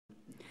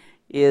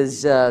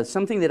is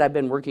something that I've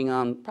been working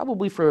on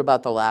probably for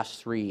about the last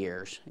 3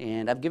 years.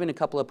 And I've given a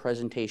couple of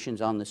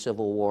presentations on the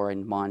Civil War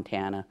in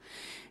Montana.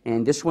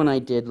 And this one I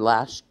did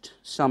last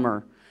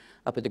summer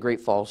up at the Great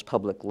Falls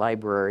Public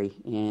Library.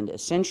 And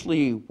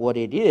essentially what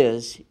it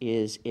is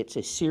it's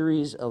a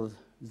series of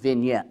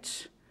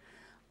vignettes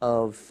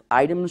of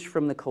items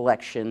from the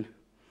collection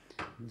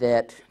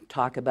that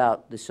talk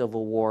about the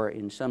Civil War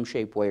in some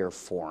shape, way, or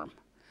form.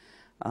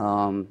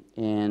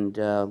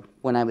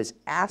 When I was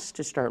asked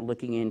to start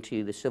looking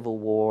into the Civil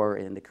War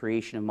and the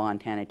creation of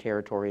Montana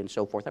Territory and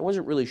so forth, I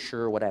wasn't really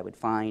sure what I would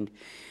find.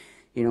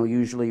 You know,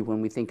 usually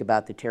when we think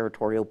about the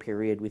territorial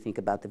period, we think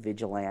about the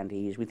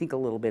vigilantes, we think a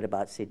little bit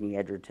about Sidney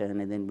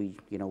Edgerton, and then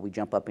we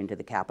jump up into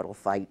the Capitol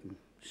fight and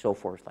so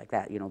forth like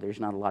that. You know, there's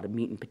not a lot of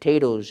meat and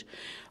potatoes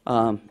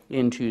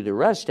into the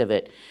rest of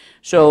it.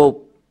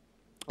 So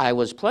I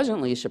was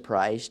pleasantly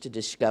surprised to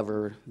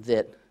discover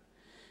that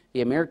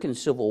the American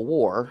Civil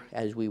War,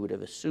 as we would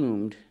have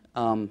assumed,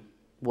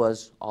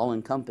 was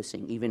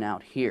all-encompassing, even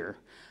out here.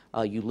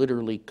 You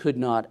literally could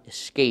not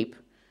escape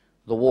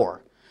the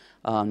war,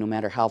 no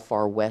matter how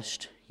far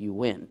west you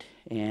went.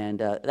 And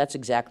that's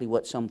exactly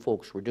what some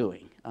folks were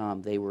doing.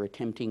 They were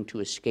attempting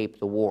to escape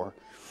the war.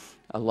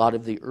 A lot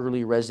of the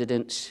early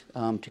residents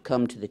to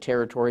come to the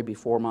territory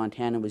before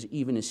Montana was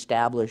even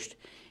established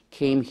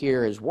came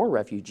here as war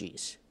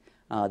refugees.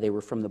 They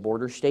were from the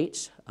border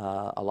states,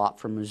 a lot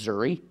from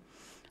Missouri.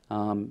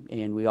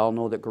 And we all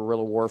know that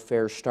guerrilla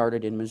warfare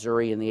started in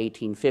Missouri in the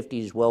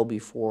 1850s, well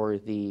before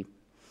the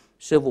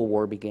Civil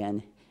War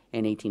began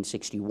in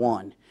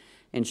 1861.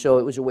 And so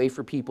it was a way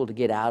for people to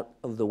get out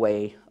of the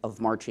way of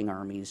marching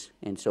armies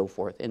and so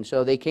forth. And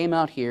so they came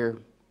out here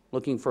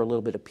looking for a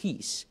little bit of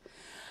peace.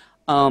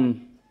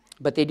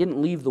 But they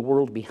didn't leave the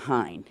world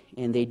behind,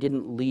 and they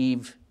didn't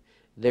leave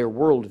their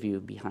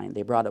worldview behind.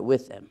 They brought it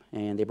with them,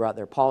 and they brought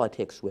their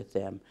politics with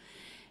them.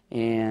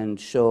 And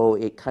so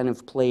it kind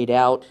of played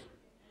out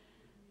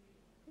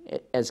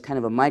as kind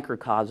of a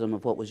microcosm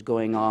of what was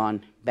going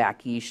on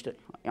back east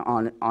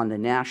on the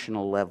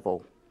national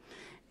level.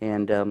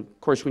 And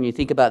of course, when you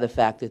think about the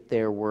fact that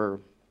there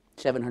were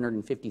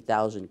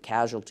 750,000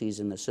 casualties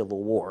in the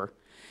Civil War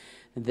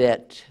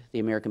that the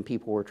American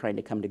people were trying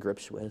to come to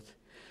grips with,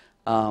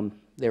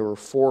 there were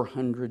 4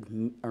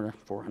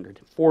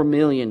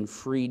 million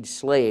freed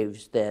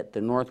slaves that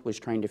the North was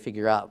trying to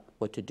figure out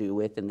what to do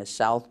with, and the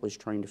South was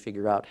trying to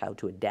figure out how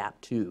to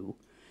adapt to.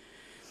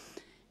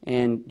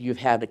 And you've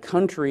had a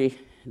country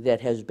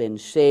that has been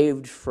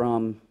saved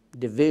from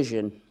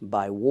division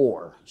by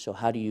war. So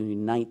how do you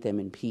unite them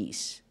in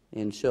peace?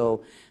 And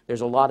so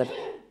there's a lot of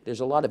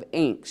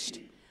angst,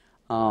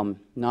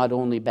 not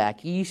only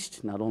back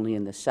east, not only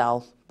in the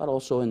South, but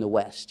also in the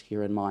West,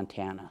 here in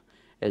Montana,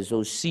 as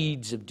those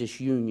seeds of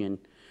disunion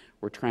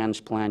were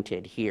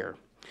transplanted here.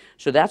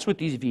 So that's what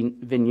these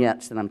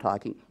vignettes that I'm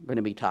going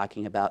to be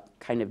talking about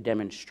kind of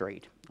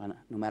demonstrate.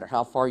 No matter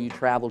how far you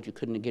traveled, you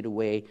couldn't get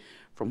away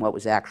from what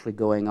was actually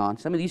going on.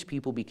 Some of these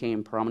people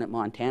became prominent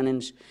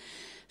Montanans.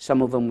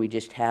 Some of them we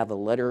just have a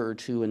letter or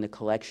two in the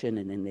collection,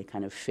 and then they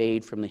kind of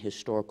fade from the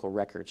historical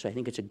record. So I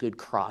think it's a good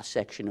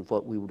cross-section of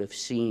what we would have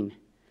seen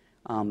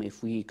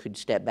if we could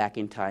step back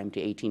in time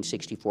to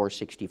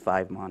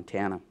 1864-65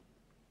 Montana.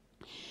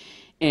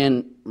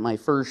 And my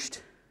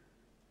first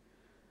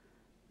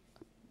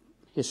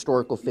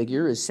historical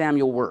figure is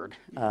Samuel Word.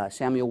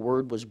 Samuel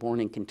Word was born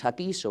in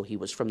Kentucky, so he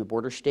was from the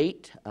border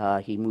state.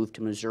 He moved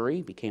to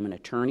Missouri, became an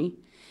attorney.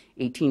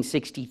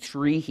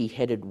 1863, he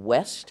headed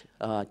west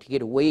to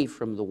get away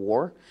from the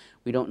war.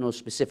 We don't know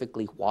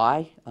specifically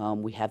why.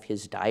 We have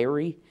his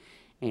diary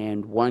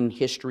and one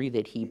history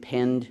that he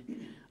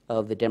penned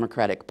of the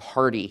Democratic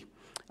Party.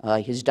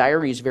 His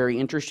diary is very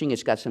interesting.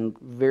 It's got some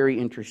very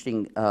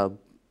interesting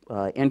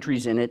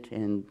entries in it,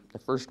 and the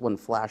first one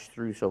flashed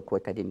through so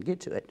quick I didn't get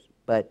to it.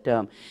 But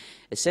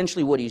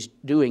essentially what he's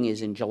doing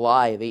is in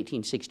July of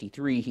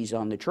 1863, he's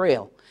on the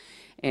trail.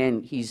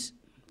 And he's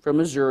from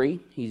Missouri.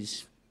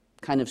 He's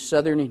kind of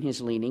Southern in his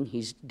leaning.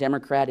 He's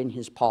Democrat in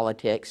his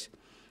politics.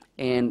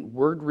 And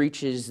word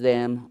reaches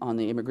them on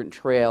the immigrant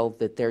trail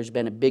that there's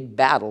been a big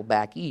battle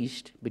back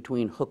east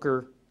between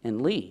Hooker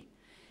and Lee.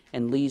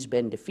 And Lee's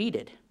been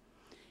defeated.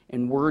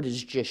 And word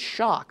is just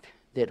shocked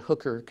that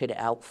Hooker could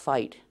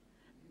outfight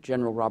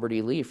General Robert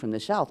E. Lee from the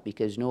South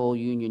because no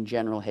Union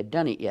general had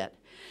done it yet.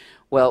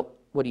 Well,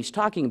 what he's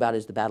talking about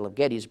is the Battle of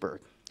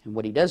Gettysburg. And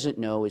what he doesn't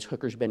know is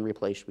Hooker's been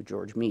replaced with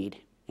George Meade.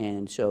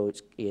 And so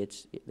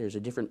there's a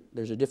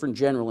different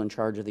general in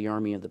charge of the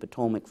Army of the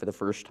Potomac for the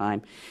first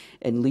time.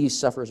 And Lee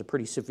suffers a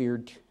pretty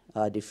severe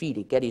defeat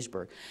at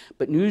Gettysburg.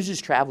 But news is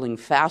traveling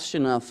fast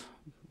enough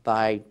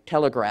by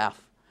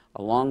telegraph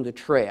along the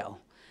trail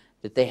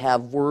that they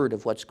have word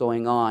of what's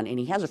going on, and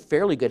he has a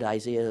fairly good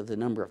idea of the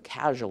number of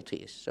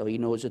casualties. So he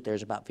knows that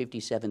there's about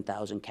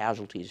 57,000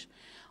 casualties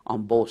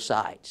on both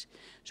sides.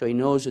 So he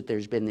knows that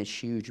there's been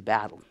this huge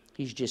battle.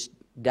 He's just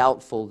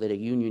doubtful that a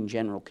Union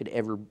general could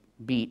ever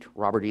beat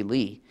Robert E.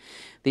 Lee.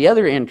 The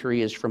other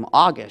entry is from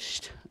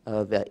August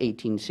of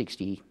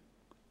 1860.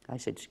 I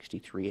said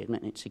 63, I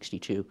meant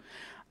 62.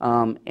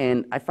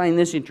 And I find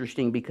this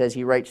interesting because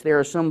he writes, there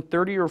are some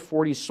 30 or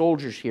 40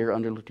 soldiers here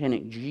under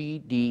Lieutenant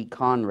G.D.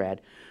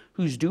 Conrad,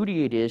 whose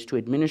duty it is to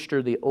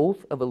administer the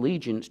oath of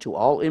allegiance to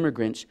all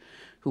immigrants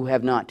who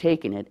have not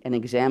taken it, and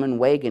examine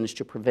wagons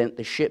to prevent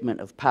the shipment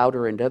of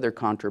powder and other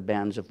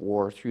contrabands of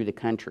war through the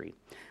country.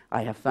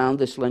 I have found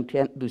this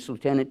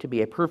lieutenant to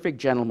be a perfect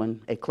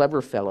gentleman, a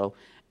clever fellow,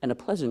 and a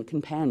pleasant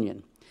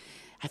companion.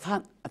 I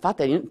thought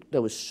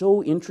that was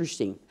so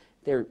interesting.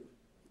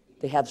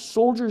 They have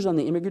soldiers on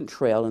the immigrant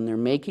trail, and they're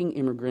making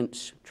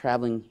immigrants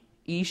traveling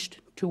east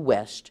to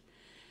west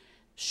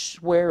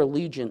swear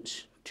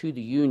allegiance to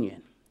the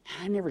Union.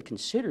 I never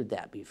considered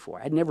that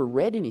before. I'd never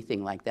read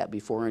anything like that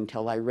before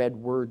until I read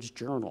Word's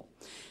journal.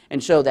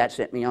 And so that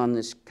set me on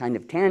this kind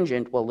of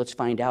tangent. Well, let's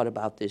find out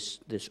about this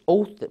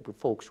oath that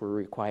folks were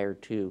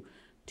required to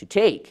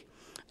take.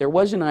 There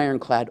was an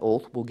ironclad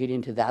oath. We'll get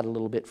into that a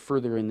little bit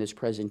further in this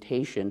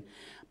presentation.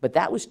 But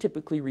that was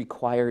typically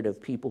required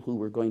of people who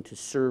were going to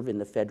serve in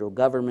the federal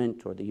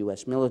government or the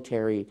U.S.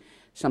 military,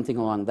 something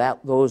along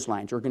those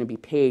lines, or going to be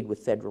paid with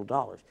federal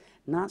dollars.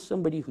 Not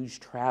somebody who's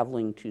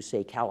traveling to,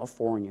 say,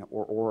 California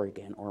or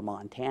Oregon or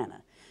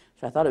Montana.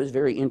 So I thought it was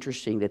very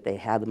interesting that they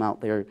had them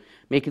out there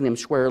making them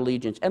swear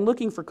allegiance and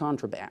looking for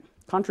contraband.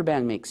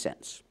 Contraband makes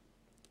sense.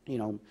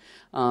 You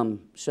know,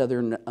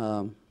 Southern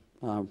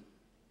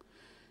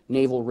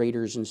naval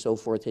raiders and so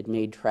forth had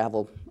made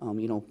travel,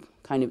 you know,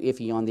 kind of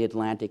iffy on the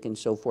Atlantic and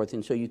so forth.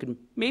 And so you can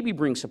maybe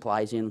bring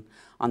supplies in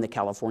on the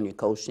California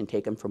coast and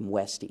take them from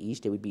west to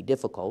east. It would be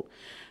difficult.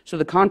 So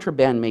the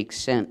contraband makes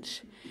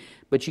sense.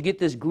 But you get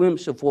this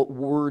glimpse of what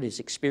Word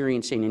is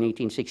experiencing in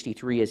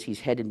 1863 as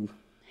he's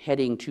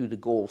heading to the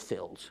gold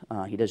fields.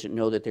 He doesn't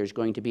know that there's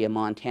going to be a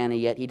Montana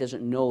yet. He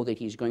doesn't know that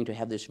he's going to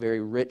have this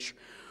very rich,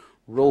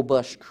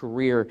 robust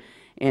career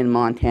in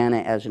Montana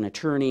as an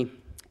attorney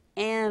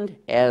and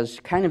as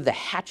kind of the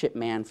hatchet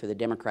man for the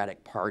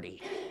Democratic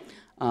Party.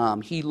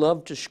 He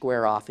loved to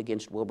square off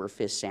against Wilbur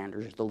Fisk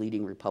Sanders, the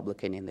leading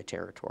Republican in the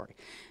territory.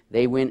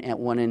 They went at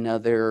one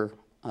another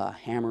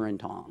hammer and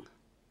tong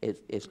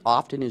as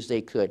often as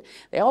they could.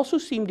 They also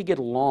seemed to get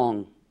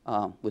along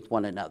with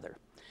one another.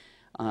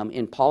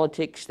 In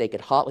politics, they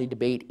could hotly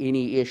debate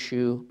any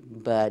issue,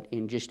 but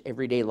in just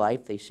everyday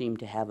life, they seemed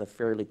to have a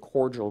fairly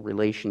cordial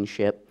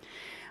relationship.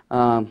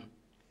 Word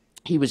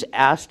was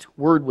asked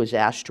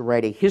to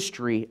write a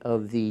history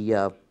of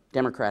the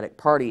Democratic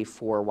Party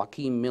for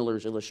Joaquin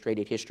Miller's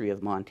Illustrated History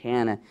of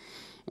Montana,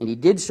 and he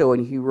did so,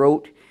 and he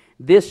wrote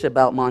this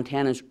about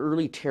Montana's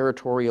early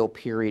territorial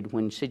period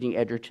when Sidney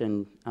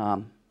Edgerton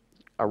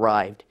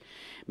arrived.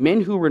 Men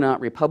who were not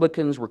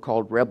Republicans were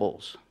called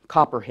rebels,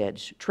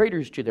 copperheads,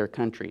 traitors to their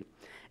country.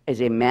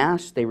 As a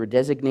mass, they were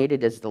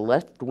designated as the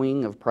left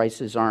wing of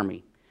Price's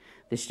army.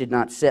 This did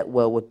not set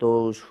well with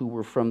those who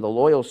were from the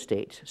loyal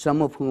states, some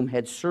of whom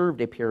had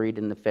served a period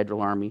in the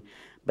federal army,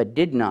 but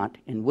did not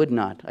and would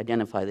not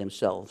identify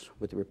themselves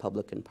with the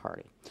Republican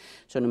Party.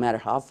 So no matter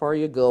how far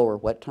you go or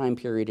what time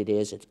period it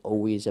is, it's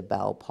always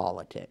about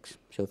politics.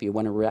 So if you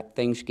want to wreck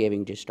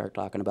Thanksgiving, just start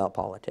talking about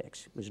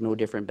politics. It was no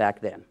different back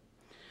then.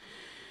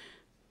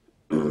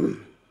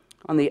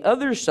 On the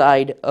other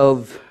side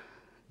of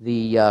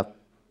the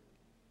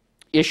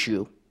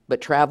issue,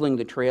 but traveling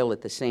the trail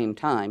at the same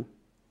time,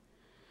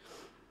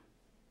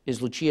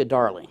 is Lucia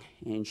Darling,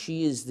 and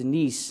she is the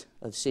niece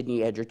of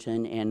Sidney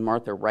Edgerton and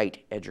Martha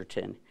Wright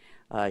Edgerton.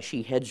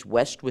 She heads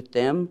west with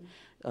them.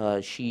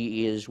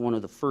 She is one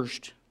of the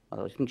first,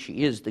 I think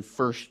she is the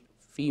first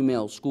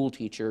female school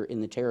teacher in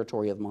the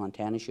territory of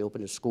Montana. She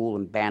opened a school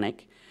in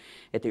Bannock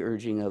at the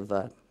urging of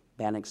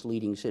Bannock's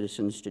leading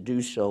citizens to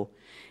do so.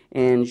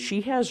 And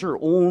she has her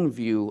own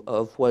view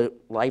of what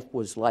life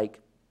was like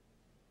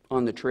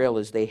on the trail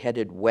as they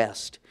headed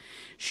west.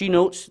 She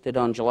notes that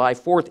on July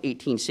 4th,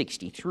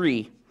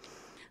 1863,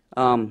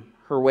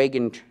 her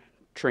wagon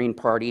train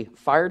party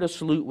fired a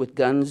salute with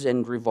guns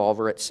and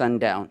revolver at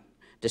sundown.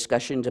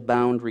 Discussions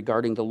abound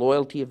regarding the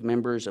loyalty of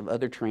members of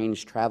other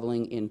trains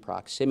traveling in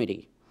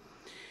proximity.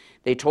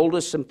 They told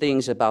us some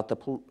things about the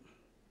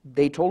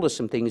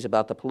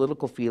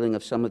political feeling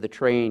of some of the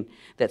train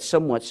that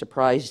somewhat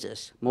surprised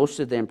us. Most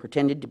of them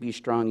pretended to be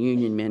strong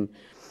Union men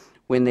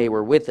when they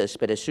were with us,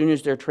 but as soon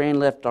as their train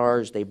left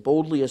ours, they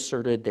boldly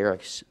asserted their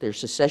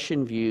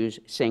secession views,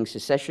 sang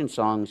secession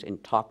songs,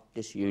 and talked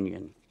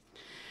disunion.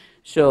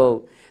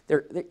 So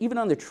they're, even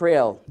on the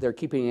trail, they're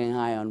keeping an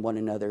eye on one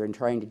another and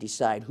trying to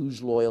decide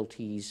whose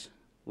loyalties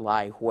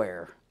lie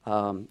where.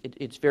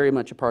 It's very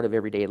much a part of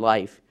everyday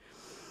life.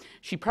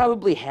 She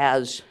probably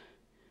has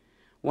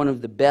one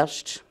of the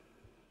best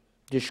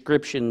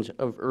descriptions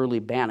of early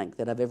Bannock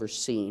that I've ever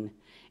seen,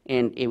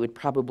 and it would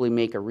probably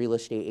make a real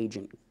estate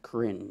agent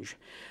cringe.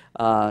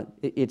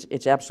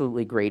 It's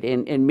absolutely great,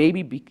 and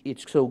maybe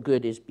it's so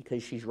good is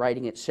because she's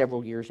writing it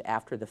several years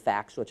after the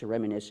fact, so it's a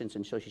reminiscence,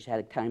 and so she's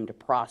had time to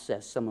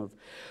process some of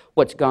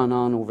what's gone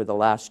on over the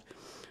last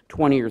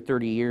 20 or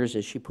 30 years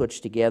as she puts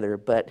together.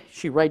 But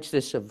she writes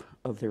this of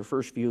their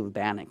first view of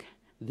Bannock.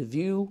 The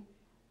view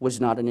was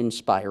not an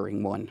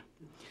inspiring one.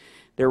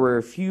 There were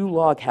a few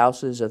log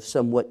houses of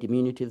somewhat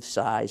diminutive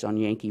size on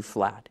Yankee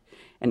Flat,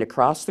 And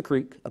across the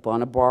creek,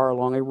 upon a bar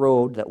along a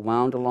road that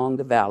wound along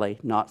the valley,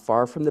 not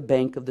far from the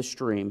bank of the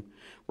stream,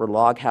 were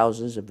log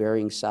houses of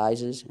varying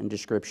sizes and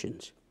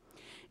descriptions.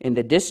 In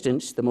the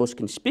distance, the most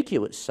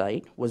conspicuous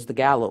sight was the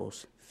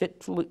gallows,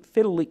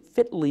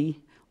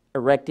 fitly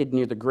erected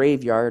near the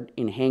graveyard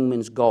in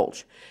Hangman's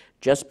Gulch,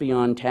 just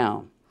beyond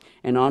town,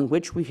 and on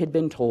which we had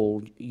been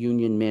told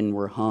Union men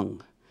were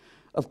hung.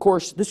 Of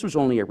course, this was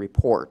only a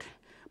report,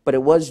 but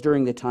it was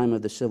during the time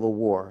of the Civil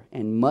War,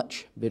 and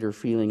much bitter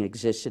feeling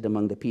existed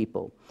among the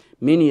people,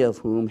 many of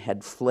whom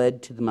had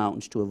fled to the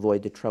mountains to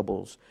avoid the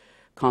troubles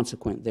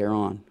consequent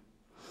thereon.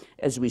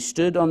 As we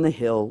stood on the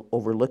hill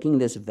overlooking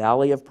this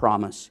valley of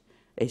promise,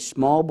 a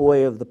small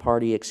boy of the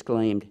party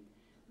exclaimed,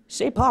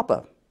 "Say,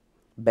 Papa,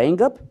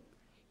 bang up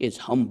is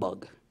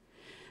humbug."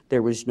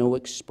 There was no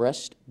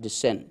expressed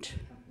dissent.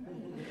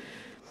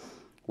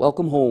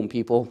 Welcome home,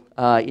 people.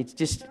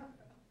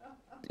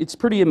 It's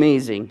pretty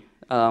amazing,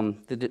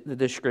 the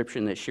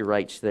description that she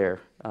writes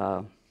there.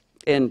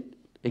 And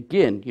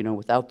again, you know,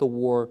 without the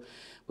war,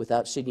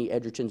 without Sidney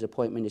Edgerton's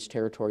appointment as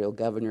territorial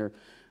governor,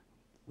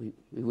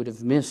 we would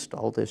have missed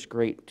all this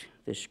great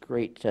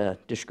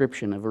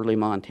description of early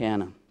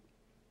Montana.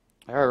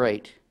 All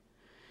right.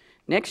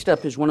 Next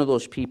up is one of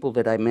those people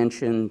that I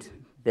mentioned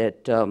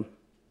that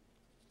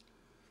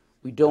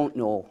we don't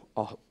know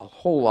a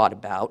whole lot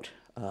about.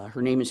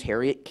 Her name is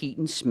Harriet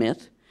Keaton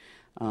Smith.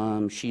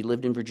 She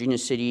lived in Virginia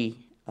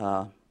City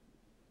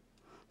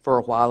for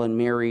a while and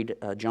married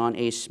John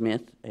A.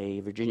 Smith, a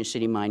Virginia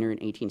City miner, in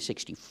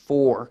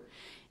 1864.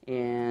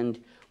 And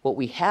what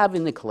we have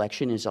in the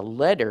collection is a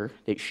letter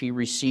that she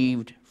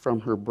received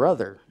from her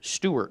brother,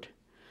 Stuart.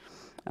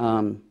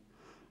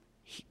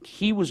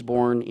 He was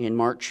born in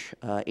March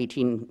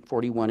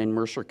 1841 in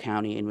Mercer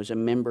County and was a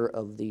member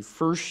of the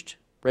 1st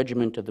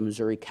Regiment of the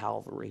Missouri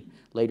Cavalry,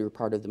 later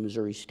part of the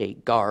Missouri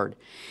State Guard.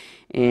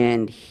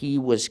 And he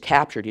was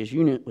captured, his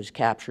unit was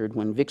captured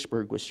when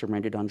Vicksburg was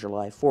surrendered on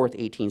July 4th,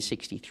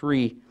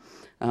 1863.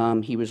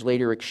 He was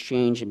later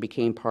exchanged and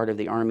became part of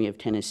the Army of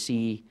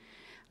Tennessee.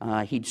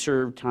 He'd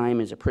served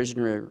time as a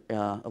prisoner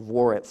of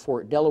war at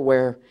Fort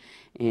Delaware,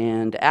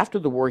 and after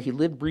the war he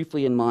lived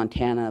briefly in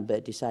Montana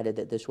but decided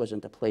that this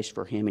wasn't the place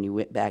for him, and he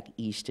went back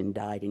east and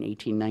died in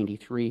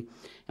 1893.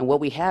 And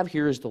what we have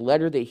here is the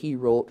letter that he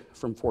wrote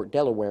from Fort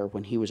Delaware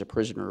when he was a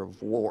prisoner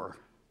of war.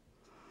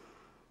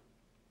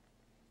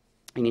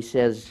 And he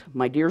says,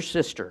 "My dear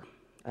sister,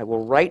 I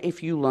will write a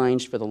few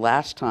lines for the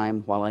last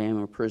time while I am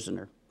a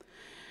prisoner.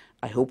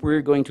 I hope we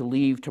are going to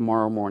leave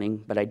tomorrow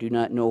morning, but I do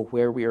not know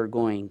where we are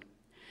going.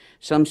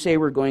 Some say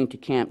we're going to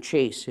Camp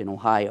Chase in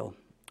Ohio.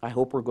 I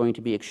hope we're going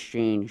to be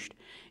exchanged.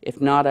 If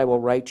not, I will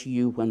write to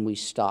you when we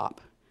stop.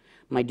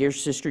 My dear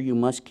sister, you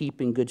must keep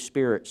in good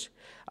spirits.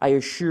 I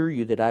assure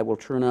you that I will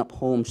turn up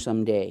home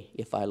someday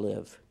if I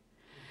live.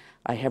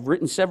 I have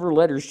written several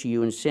letters to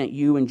you and sent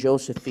you and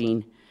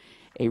Josephine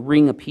a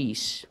ring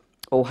apiece.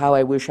 Oh, how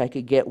I wish I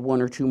could get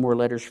 1 or 2 more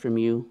letters from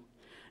you.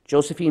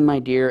 Josephine, my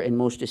dear and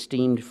most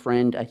esteemed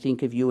friend, I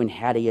think of you and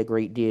Hattie a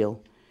great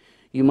deal.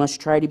 You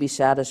must try to be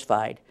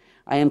satisfied.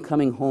 I am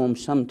coming home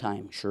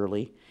sometime,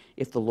 surely,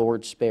 if the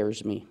Lord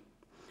spares me.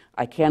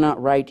 I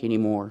cannot write any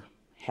more.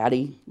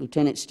 Hattie,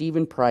 Lieutenant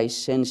Stephen Price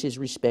sends his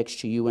respects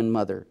to you and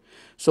Mother.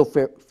 So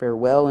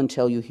farewell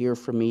until you hear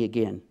from me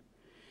again.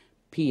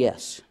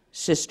 P.S.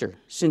 Sister,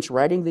 since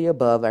writing the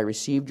above, I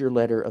received your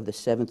letter of the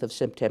 7th of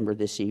September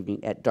this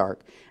evening at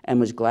dark and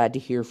was glad to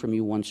hear from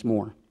you once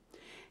more.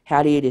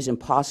 Hattie, it is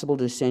impossible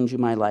to send you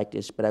my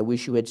likeness, but I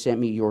wish you had sent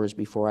me yours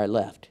before I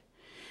left.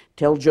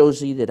 Tell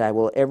Josie that I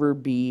will ever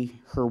be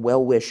her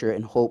well-wisher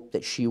and hope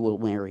that she will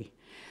marry.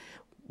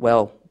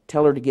 Well,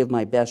 tell her to give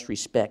my best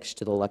respects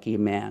to the lucky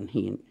man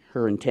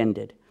her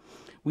intended.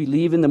 We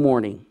leave in the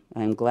morning.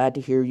 I am glad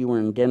to hear you are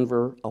in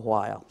Denver a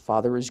while.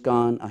 Father is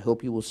gone. I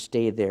hope you will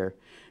stay there.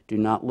 Do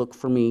not look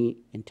for me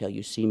until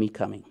you see me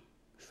coming.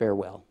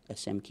 Farewell,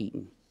 S.M.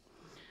 Keaton."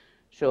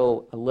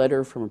 So a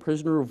letter from a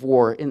prisoner of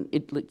war, and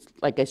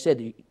like I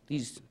said,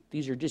 these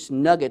are just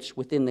nuggets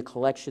within the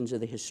collections of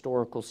the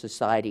Historical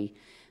Society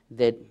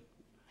that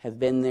have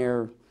been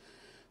there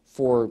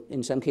for,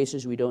 in some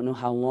cases, we don't know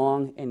how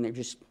long, and they're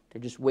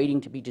just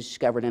waiting to be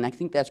discovered. And I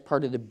think that's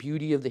part of the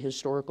beauty of the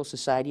Historical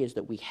Society, is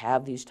that we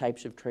have these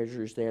types of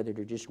treasures there that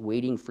are just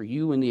waiting for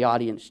you in the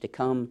audience to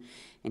come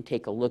and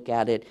take a look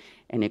at it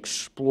and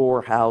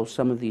explore how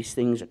some of these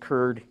things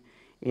occurred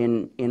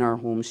in our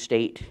home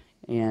state.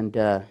 And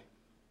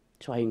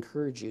so I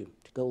encourage you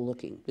to go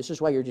looking. This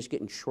is why you're just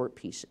getting short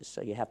pieces,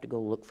 so you have to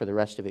go look for the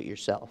rest of it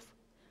yourself.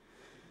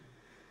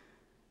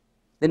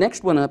 The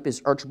next one up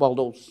is Archibald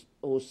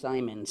O.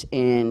 Simons,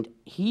 and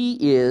he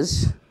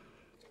is,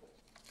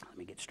 let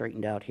me get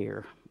straightened out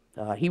here.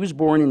 He was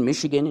born in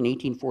Michigan in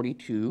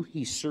 1842.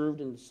 He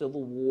served in the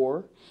Civil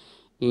War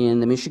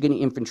in the Michigan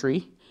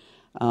Infantry,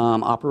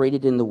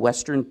 operated in the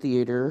Western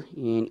Theater.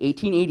 In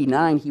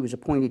 1889, he was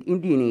appointed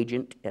Indian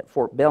agent at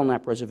Fort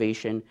Belknap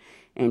Reservation,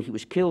 and he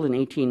was killed in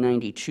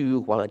 1892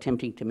 while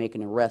attempting to make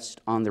an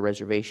arrest on the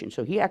reservation.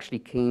 So he actually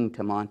came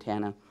to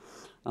Montana.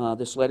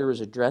 This letter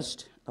is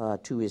addressed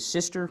to his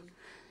sister,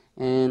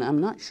 And I'm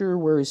not sure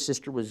where his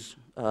sister was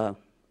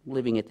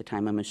living at the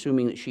time. I'm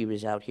assuming that she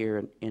was out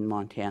here in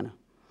Montana.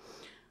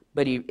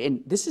 But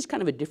and this is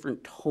kind of a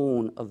different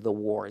tone of the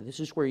war.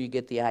 This is where you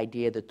get the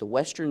idea that the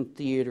Western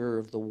theater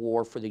of the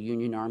war for the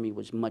Union Army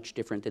was much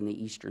different than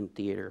the Eastern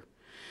theater.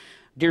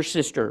 Dear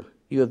sister,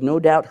 you have no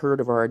doubt heard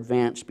of our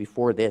advance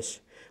before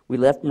this. We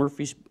left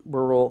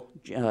Murfreesboro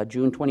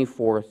June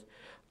 24th.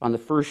 On the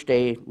first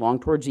day, long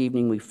towards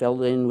evening, we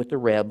fell in with the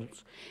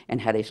rebels and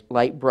had a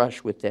light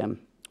brush with them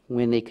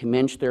when they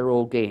commenced their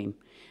old game,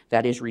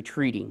 that is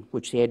retreating,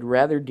 which they had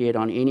rather did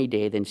on any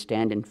day than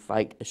stand and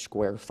fight a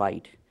square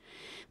fight.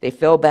 They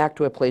fell back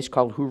to a place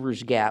called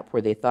Hoover's Gap,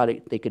 where they thought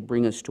they could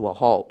bring us to a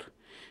halt.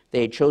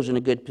 They had chosen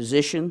a good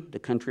position. The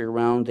country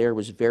around there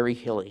was very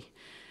hilly.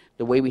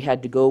 The way we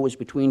had to go was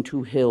between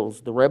two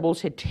hills. The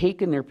rebels had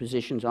taken their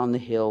positions on the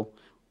hill,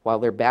 while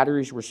their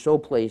batteries were so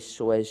placed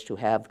so as to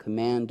have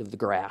command of the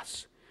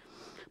grass.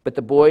 But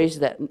the boys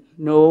that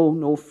know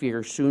no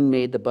fear soon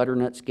made the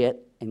butternuts get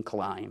and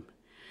climb.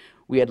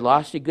 We had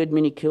lost a good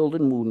many killed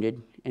and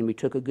wounded, and we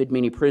took a good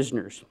many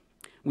prisoners.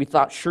 We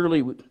thought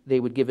surely they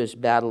would give us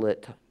battle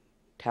at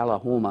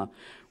Tullahoma,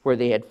 where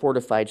they had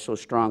fortified so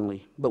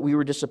strongly. But we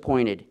were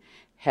disappointed.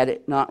 Had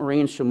it not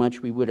rained so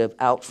much, we would have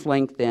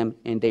outflanked them,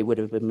 and they would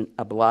have been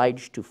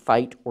obliged to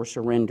fight or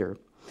surrender.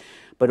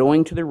 But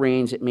owing to the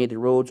rains, it made the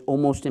roads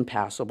almost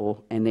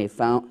impassable, and they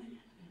found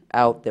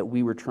out that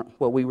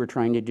what we were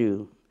trying to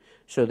do.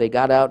 So they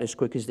got out as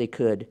quick as they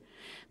could.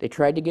 They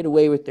tried to get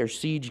away with their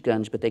siege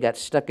guns, but they got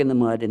stuck in the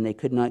mud, and they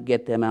could not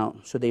get them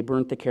out. So they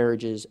burnt the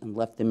carriages and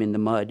left them in the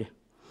mud.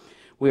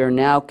 We are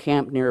now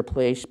camped near a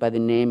place by the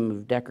name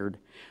of Deckard,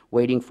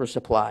 waiting for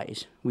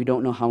supplies. We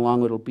don't know how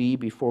long it'll be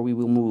before we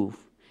will move.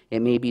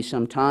 It may be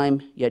some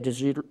time, yet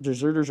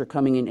deserters are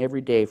coming in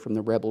every day from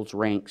the rebels'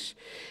 ranks.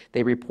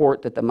 They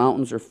report that the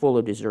mountains are full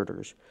of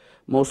deserters,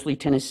 mostly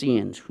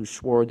Tennesseans who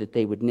swore that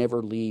they would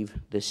never leave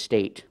the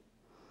state.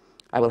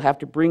 I will have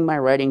to bring my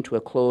writing to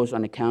a close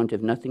on account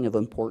of nothing of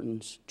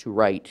importance to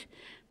write.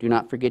 Do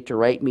not forget to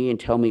write me and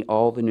tell me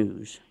all the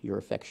news. Your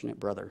affectionate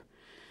brother.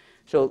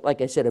 So,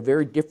 like I said, a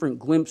very different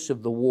glimpse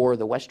of the war.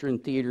 The Western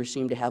theater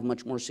seemed to have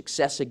much more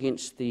success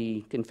against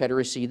the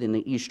Confederacy than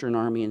the Eastern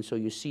Army, and so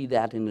you see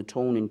that in the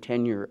tone and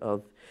tenure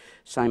of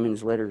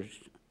Simon's letter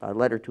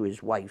to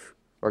his wife,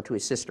 or to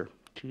his sister,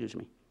 excuse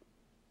me.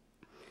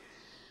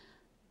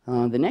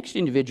 The next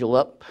individual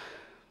up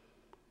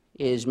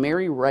is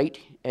Mary Wright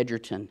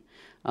Edgerton,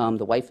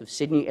 the wife of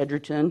Sidney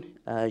Edgerton.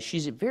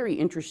 She's a very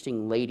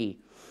interesting lady.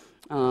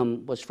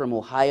 Was from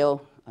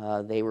Ohio.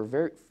 They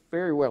were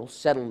very well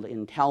settled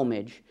in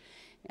Talmadge.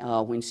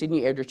 When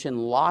Sidney Edgerton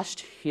lost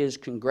his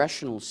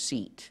congressional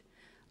seat,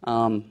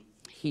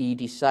 he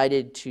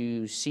decided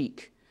to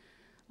seek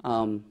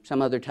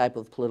some other type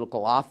of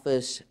political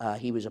office.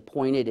 He was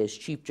appointed as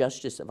Chief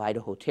Justice of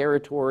Idaho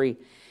Territory,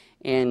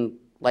 and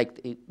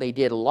like they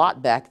did a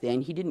lot back then,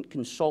 he didn't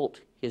consult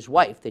his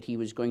wife that he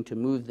was going to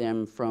move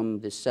them from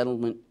the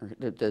settlement,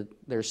 or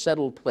their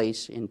settled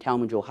place in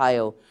Talmadge,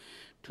 Ohio,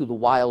 to the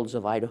wilds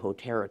of Idaho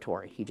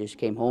Territory. He just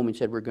came home and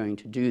said, we're going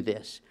to do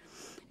this.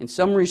 In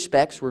some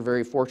respects, we're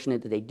very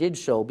fortunate that they did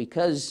so,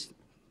 because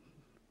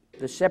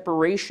the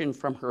separation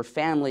from her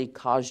family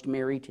caused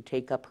Mary to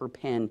take up her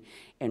pen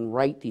and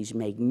write these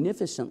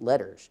magnificent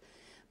letters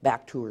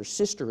back to her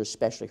sister,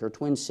 especially her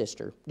twin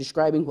sister,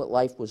 describing what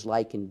life was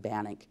like in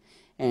Bannock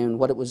and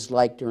what it was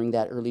like during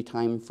that early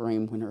time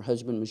frame when her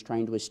husband was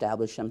trying to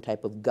establish some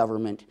type of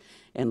government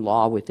and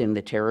law within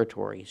the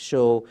territory.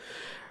 So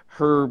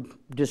her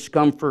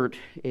discomfort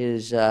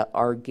is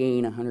our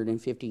gain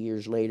 150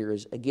 years later.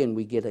 Is again,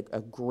 we get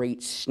a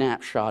great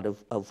snapshot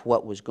of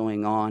what was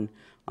going on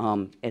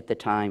at the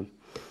time.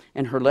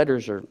 And her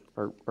letters are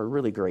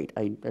really great.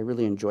 I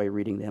really enjoy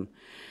reading them.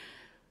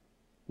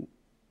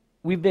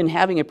 We've been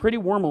having a pretty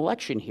warm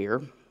election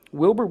here.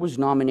 Wilbur was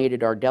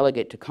nominated our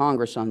delegate to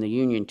Congress on the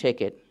Union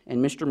ticket,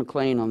 and Mr.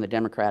 McLean on the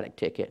Democratic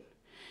ticket.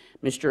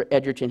 Mr.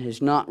 Edgerton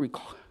has not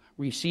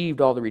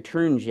received all the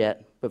returns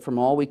yet, but from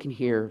all we can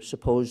hear,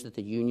 suppose that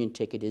the Union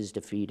ticket is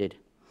defeated.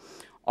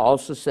 All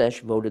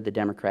Secesh voted the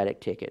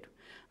Democratic ticket.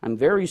 I'm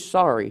very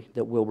sorry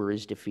that Wilbur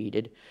is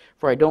defeated,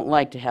 for I don't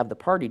like to have the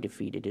party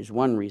defeated, is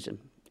one reason.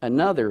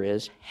 Another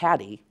is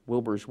Hattie,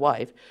 Wilbur's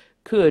wife,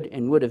 could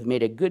and would have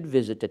made a good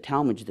visit to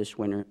Talmadge this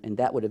winter, and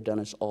that would have done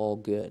us all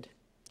good.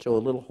 So a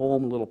little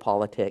home, a little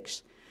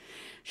politics.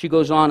 She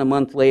goes on a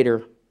month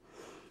later.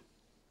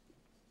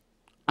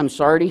 I'm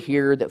sorry to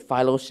hear that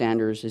Philo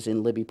Sanders is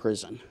in Libby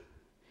prison.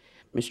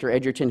 Mr.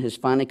 Edgerton has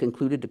finally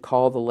concluded to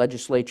call the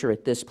legislature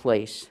at this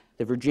place.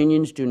 The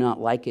Virginians do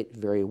not like it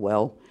very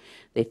well.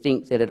 They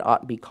think that it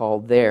ought to be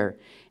called there,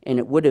 and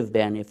it would have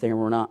been if there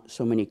were not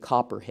so many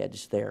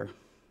copperheads there.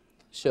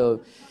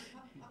 So,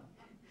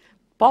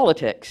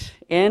 politics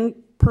and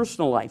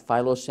personal life.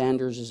 Philo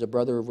Sanders is a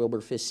brother of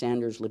Wilbur Fisk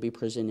Sanders. Libby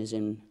prison is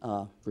in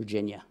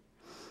Virginia,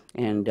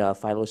 and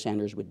Philo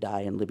Sanders would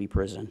die in Libby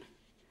prison.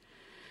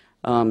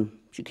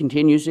 She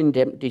continues in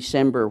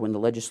December when the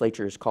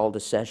legislature is called to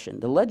session.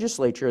 The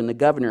legislature and the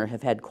governor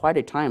have had quite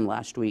a time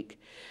last week.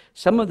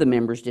 Some of the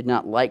members did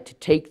not like to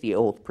take the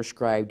oath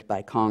prescribed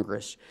by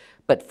Congress,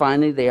 but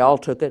finally they all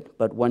took it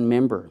but one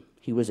member.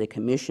 He was a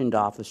commissioned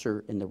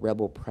officer in the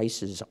rebel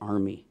Price's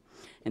army.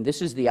 And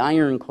this is the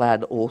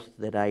ironclad oath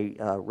that I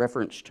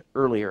referenced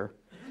earlier.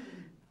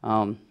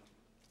 And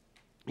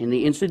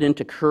the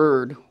incident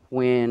occurred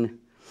when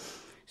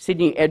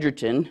Sidney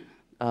Edgerton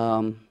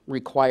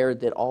required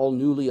that all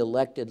newly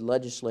elected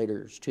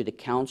legislators to the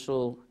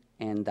council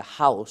and the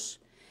House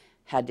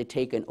had to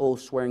take an oath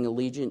swearing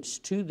allegiance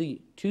to the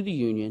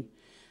Union,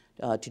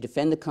 to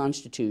defend the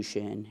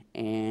Constitution,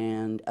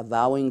 and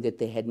avowing that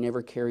they had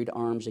never carried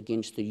arms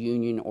against the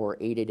Union or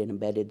aided and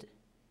abetted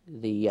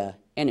the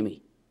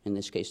enemy, in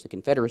this case the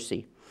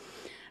Confederacy.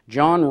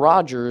 John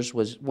Rogers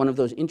was one of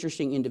those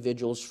interesting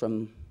individuals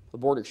from a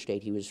border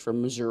state. He was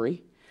from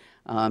Missouri.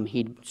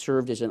 He'd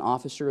served as an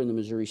officer in the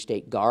Missouri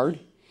State Guard.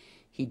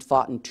 He'd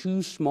fought in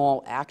 2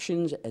 small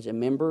actions as a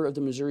member of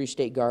the Missouri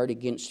State Guard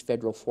against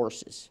federal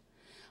forces.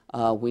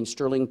 When General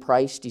Sterling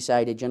Price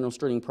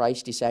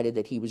decided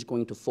that he was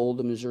going to fold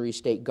the Missouri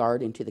State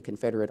Guard into the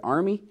Confederate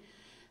Army,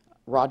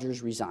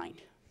 Rogers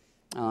resigned.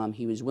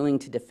 He was willing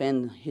to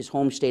defend his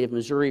home state of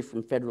Missouri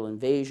from federal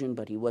invasion,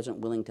 but he wasn't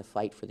willing to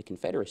fight for the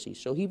Confederacy.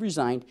 So he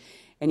resigned,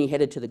 and he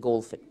headed to the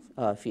gold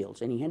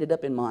fields. And he ended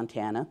up in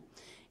Montana,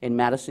 in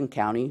Madison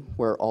County,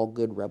 where all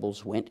good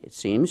rebels went, it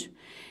seems,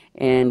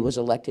 and was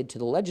elected to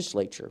the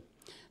legislature.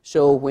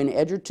 So when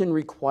Edgerton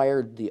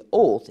required the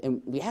oath,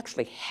 and we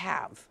actually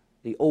have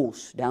the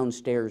oaths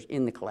downstairs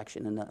in the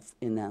collection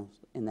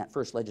in that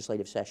first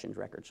legislative sessions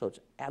record, so it's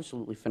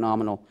absolutely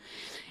phenomenal.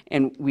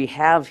 And we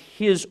have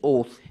his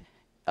oath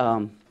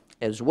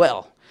as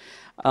well.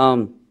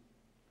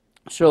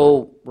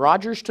 So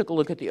Rogers took a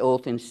look at the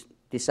oath and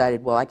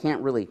decided, well, I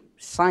can't really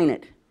sign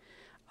it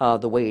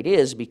the way it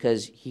is,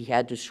 because he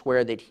had to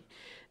swear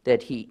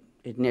that he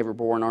had never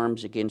borne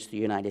arms against the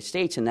United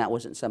States, and that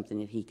wasn't something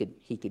that he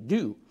could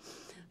do.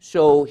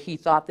 So he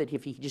thought that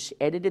if he just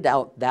edited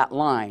out that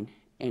line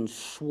and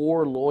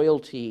swore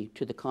loyalty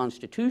to the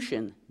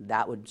Constitution,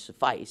 that would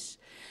suffice.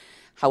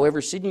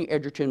 However, Sidney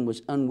Edgerton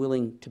was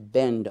unwilling to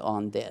bend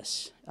on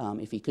this.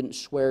 If he couldn't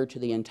swear to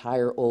the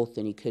entire oath,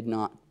 then he could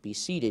not be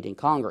seated in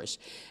Congress.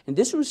 And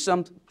this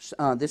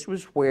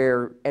was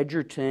where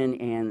Edgerton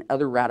and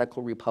other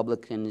radical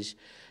Republicans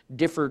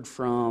differed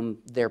from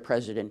their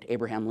president,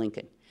 Abraham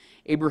Lincoln.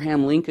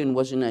 Abraham Lincoln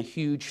wasn't a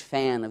huge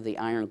fan of the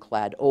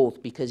ironclad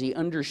oath, because he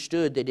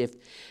understood that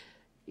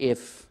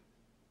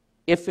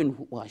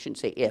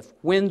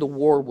when the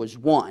war was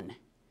won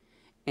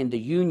and the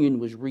Union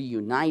was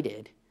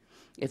reunited,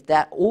 if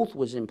that oath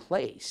was in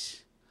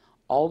place,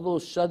 all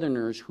those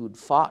Southerners who'd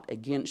fought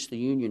against the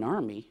Union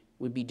Army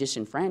would be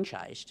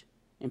disenfranchised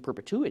in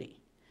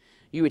perpetuity.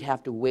 You would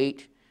have to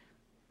wait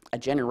a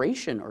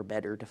generation or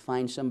better to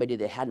find somebody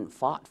that hadn't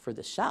fought for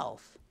the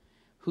South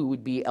who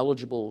would be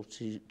eligible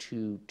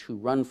to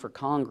run for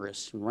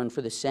Congress and run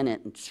for the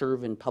Senate and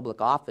serve in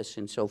public office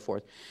and so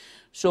forth.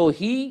 So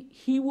he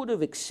would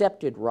have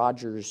accepted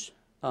Rogers'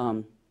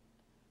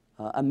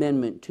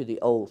 amendment to the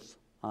oath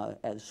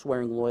as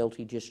swearing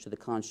loyalty just to the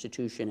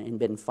Constitution and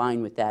been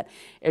fine with that.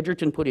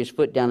 Edgerton put his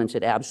foot down and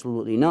said,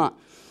 absolutely not.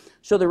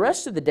 So the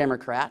rest of the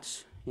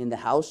Democrats in the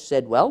House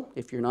said, well,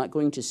 if you're not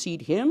going to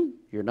seat him,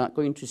 you're not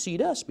going to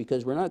seat us,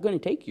 because we're not going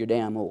to take your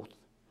damn oath.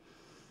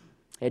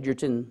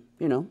 Edgerton,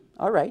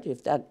 all right,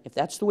 if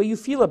that's the way you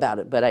feel about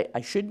it, but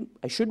I should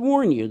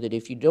warn you that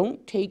if you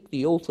don't take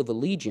the oath of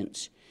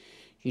allegiance,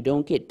 you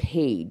don't get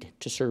paid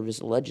to serve as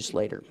a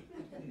legislator.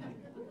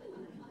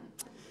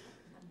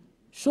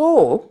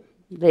 So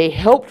they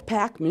helped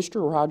pack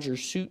Mr.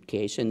 Rogers'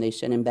 suitcase, and they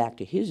sent him back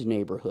to his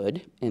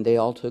neighborhood, and they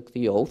all took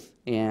the oath,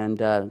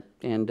 and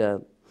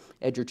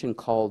Edgerton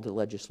called the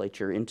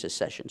legislature into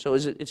session. So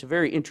it's a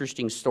very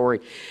interesting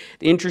story.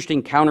 The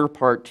interesting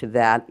counterpart to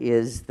that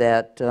is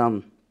that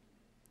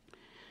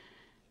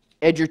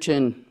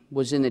Edgerton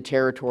was in the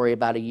territory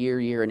about a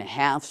year and a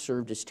half,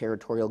 served as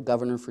territorial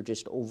governor for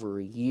just over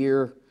a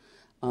year,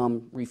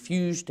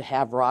 refused to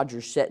have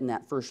Rogers sit in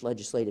that first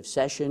legislative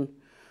session.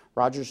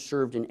 Rogers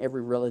served in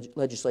every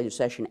legislative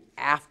session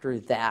after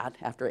that,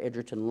 after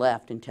Edgerton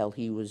left, until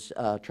he was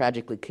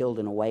tragically killed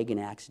in a wagon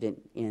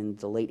accident in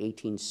the late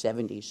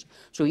 1870s.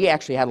 So he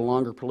actually had a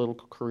longer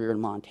political career in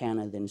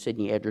Montana than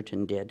Sidney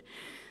Edgerton did.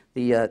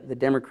 The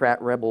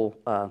Democrat rebel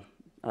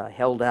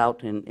held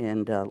out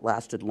and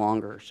lasted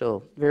longer.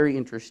 So very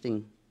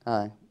interesting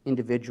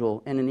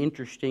individual, and an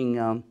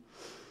interesting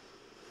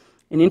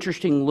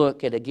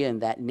look at, again,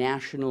 that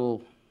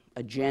national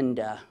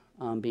agenda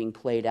being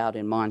played out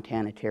in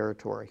Montana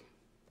territory.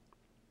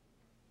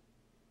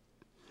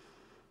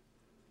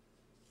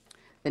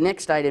 The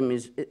next item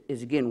is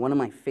again, one of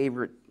my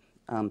favorite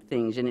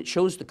things, and it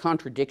shows the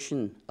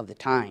contradiction of the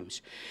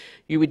times.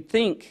 You would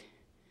think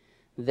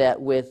that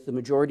with the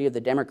majority of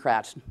the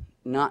Democrats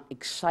not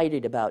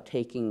excited about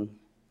taking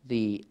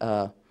the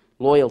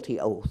loyalty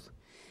oath,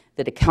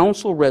 that a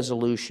council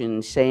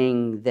resolution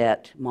saying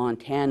that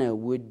Montana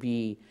would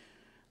be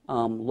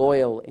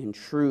loyal and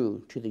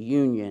true to the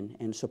Union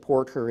and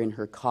support her in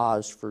her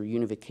cause for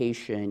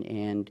unification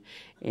and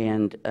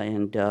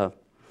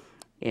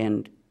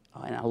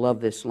I love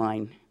this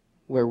line,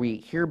 where we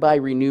hereby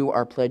renew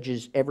our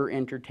pledges ever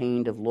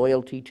entertained of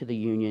loyalty to the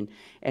Union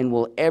and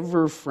will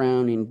ever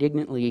frown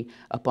indignantly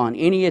upon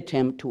any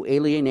attempt to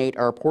alienate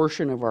our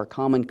portion of our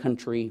common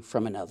country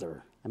from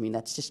another. I mean,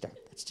 that's just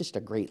a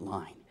great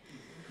line.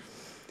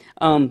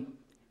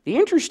 The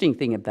interesting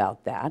thing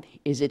about that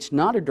is it's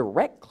not a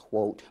direct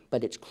quote,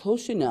 but it's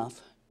close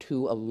enough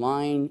to a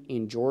line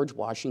in George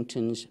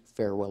Washington's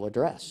farewell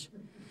address,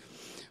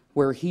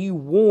 where he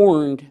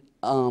warned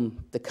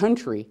the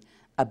country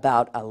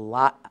about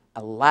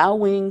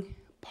allowing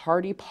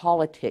party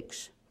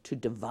politics to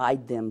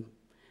divide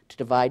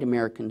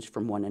Americans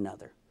from one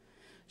another.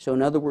 So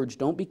in other words,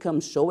 don't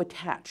become so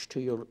attached to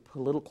your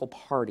political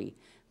party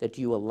that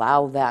you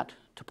allow that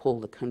to pull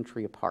the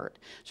country apart.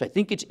 So I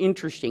think it's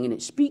interesting, and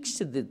it speaks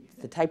to the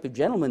type of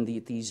gentlemen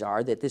these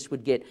are, that this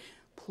would get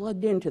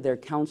plugged into their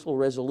council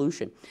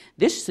resolution.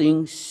 This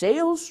thing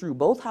sails through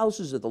both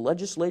houses of the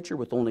legislature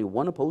with only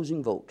one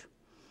opposing vote.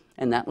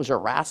 And that was a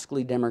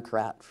rascally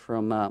Democrat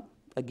from,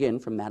 again,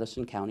 from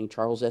Madison County,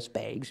 Charles S.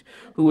 Baggs,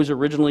 who was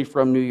originally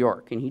from New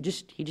York. And he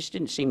just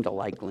didn't seem to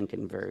like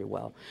Lincoln very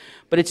well.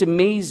 But it's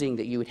amazing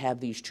that you would have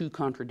these two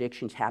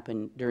contradictions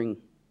happen during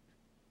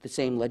the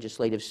same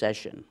legislative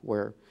session,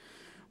 where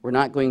we're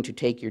not going to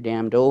take your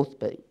damned oath,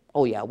 but,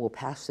 oh yeah, we'll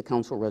pass the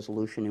council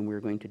resolution and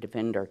we're going to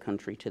defend our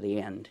country to the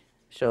end.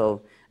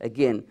 So,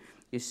 again,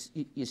 you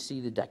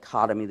see the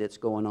dichotomy that's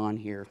going on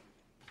here.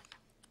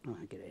 Oh,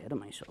 I get ahead of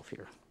myself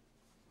here.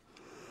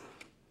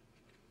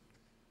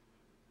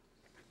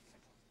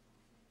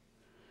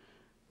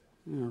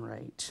 All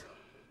right.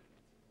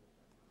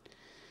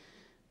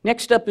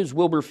 Next up is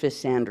Wilbur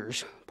Fisk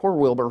Sanders. Poor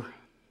Wilbur.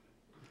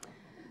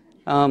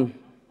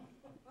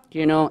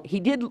 You know, he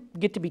did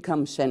get to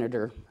become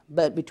senator,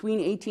 but between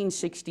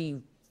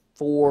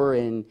 1864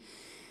 and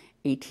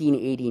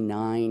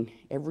 1889,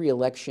 every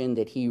election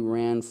that he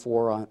ran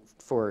for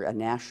a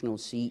national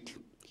seat,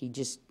 he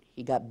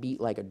got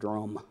beat like a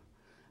drum.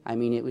 I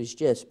mean, it was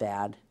just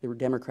bad. The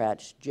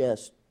Democrats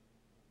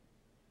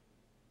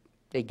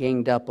they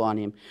ganged up on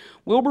him.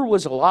 Wilbur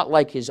was a lot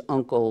like his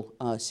uncle,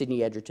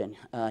 Sidney Edgerton.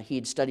 He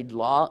had studied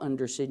law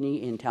under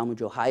Sidney in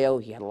Talmadge, Ohio.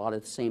 He had a lot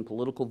of the same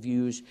political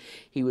views.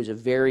 He was a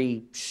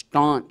very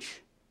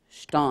staunch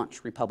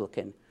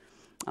Republican.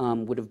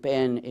 Would have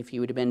been, if he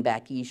would have been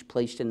back east,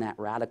 placed in that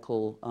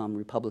radical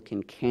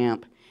Republican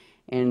camp.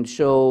 And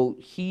so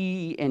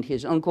he and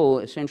his uncle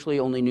essentially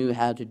only knew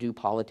how to do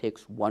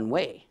politics one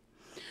way.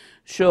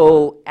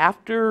 So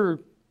after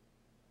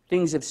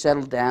things have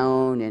settled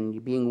down,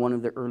 and being one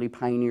of the early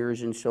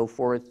pioneers and so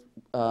forth,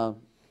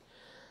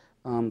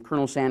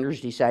 Colonel Sanders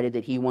decided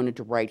that he wanted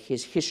to write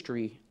his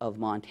history of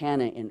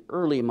Montana in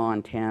early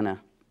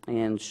Montana.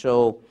 And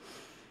so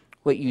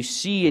what you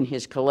see in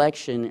his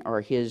collection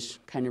are his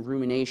kind of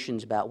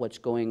ruminations about what's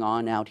going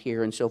on out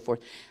here and so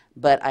forth.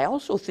 But I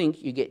also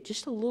think you get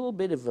just a little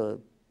bit of a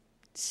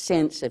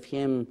sense of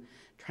him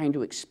trying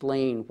to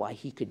explain why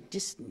he could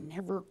just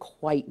never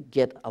quite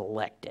get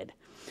elected.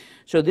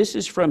 So this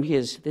is from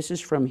his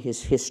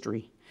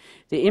history.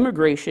 The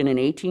immigration in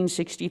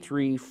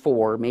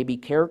 1863-4 may be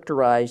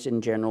characterized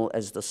in general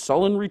as the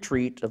sullen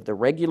retreat of the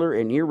regular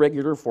and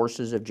irregular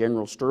forces of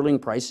General Sterling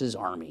Price's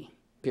army,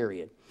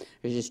 period.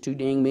 There's just too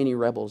dang many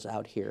rebels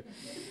out here.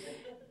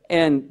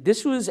 And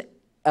this was,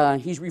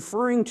 he's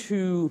referring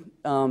to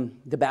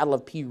the Battle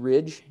of Pea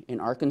Ridge in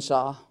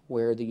Arkansas,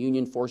 where the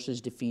Union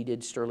forces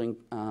defeated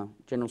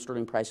General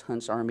Sterling Price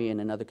Hunt's army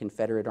and another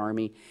Confederate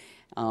army,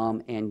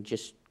 and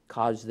just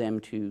caused them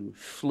to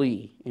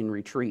flee and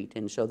retreat.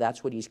 And so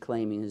that's what he's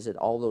claiming, is that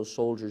all those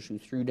soldiers who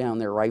threw down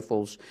their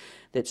rifles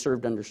that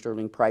served under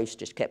Sterling Price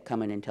just kept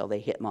coming until they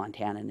hit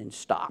Montana and then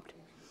stopped.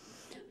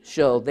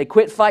 So they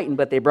quit fighting,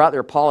 but they brought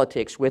their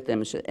politics with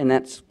them, and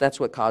that's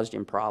what caused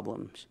him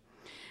problems.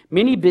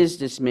 Many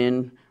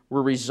businessmen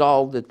were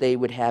resolved that they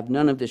would have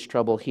none of this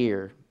trouble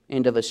here,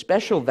 and of a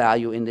special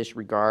value in this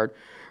regard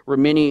were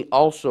many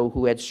also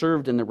who had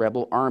served in the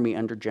rebel army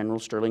under General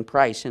Sterling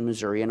Price in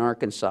Missouri and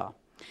Arkansas.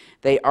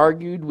 They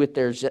argued with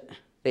their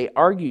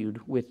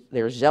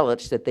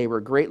zealots that they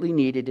were greatly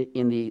needed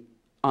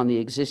on the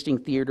existing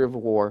theater of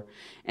war,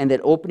 and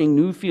that opening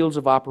new fields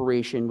of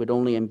operation would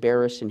only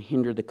embarrass and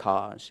hinder the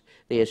cause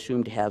they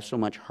assumed to have so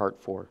much heart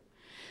for.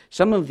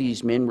 Some of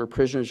these men were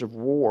prisoners of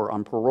war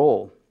on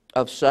parole.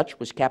 Of such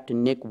was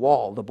Captain Nick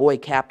Wall, the boy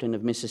captain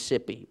of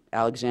Mississippi,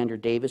 Alexander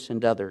Davis,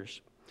 and others.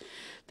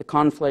 The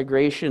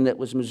conflagration that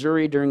was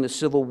Missouri during the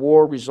Civil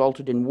War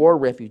resulted in war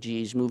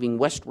refugees moving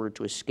westward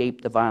to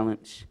escape the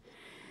violence.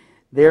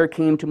 There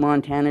came to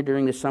Montana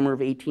during the summer of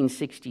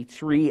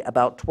 1863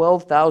 about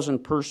 12,000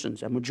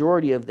 persons, a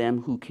majority of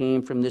them who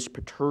came from this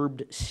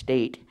perturbed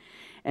state,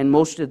 and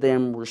most of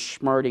them were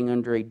smarting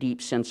under a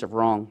deep sense of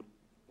wrong.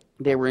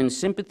 They were in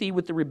sympathy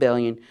with the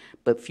rebellion,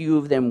 but few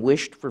of them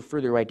wished for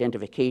further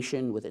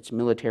identification with its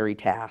military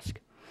task.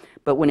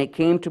 But when it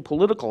came to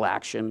political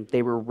action,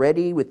 they were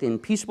ready within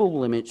peaceable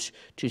limits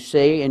to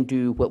say and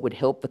do what would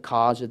help the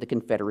cause of the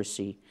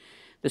Confederacy.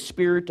 The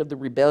spirit of the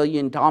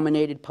rebellion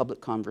dominated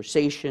public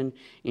conversation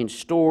in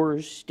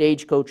stores,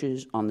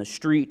 stagecoaches, on the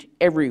street,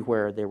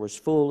 everywhere there was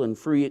full and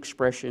free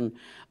expression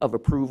of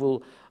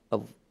approval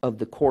of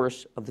the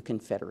course of the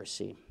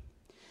Confederacy.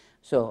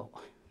 So,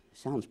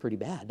 sounds pretty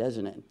bad,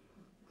 doesn't it?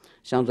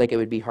 Sounds like it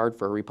would be hard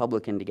for a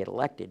Republican to get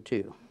elected,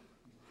 too.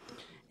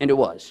 And it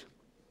was.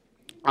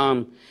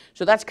 So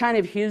that's kind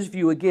of his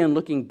view, again,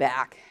 looking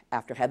back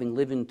after having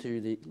lived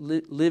through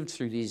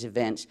these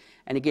events,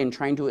 and again,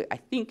 trying to, I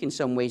think, in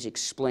some ways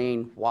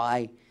explain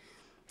why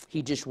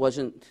he just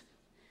wasn't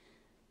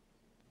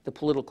the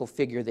political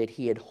figure that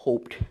he had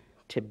hoped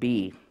to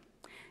be.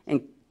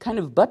 And kind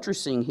of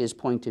buttressing his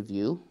point of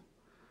view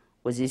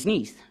was his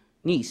niece,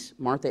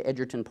 Martha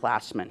Edgerton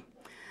Plassman.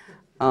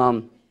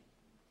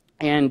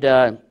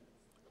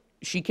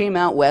 She came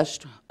out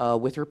west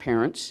with her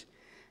parents.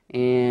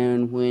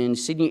 And when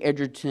Sidney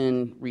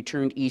Edgerton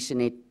returned east in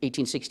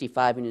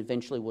 1865 and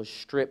eventually was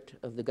stripped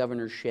of the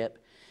governorship,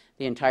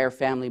 the entire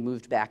family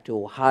moved back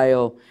to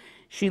Ohio.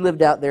 She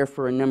lived out there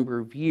for a number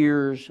of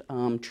years,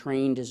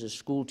 trained as a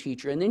school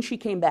teacher, and then she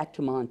came back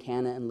to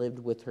Montana and lived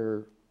with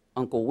her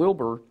Uncle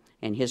Wilbur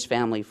and his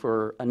family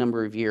for a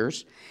number of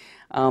years.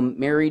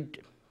 Married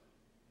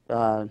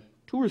 2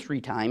 or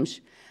 3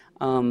 times.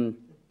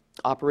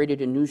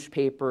 Operated a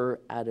newspaper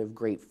out of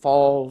Great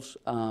Falls.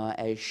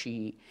 As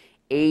she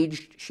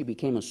aged, she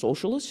became a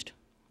socialist,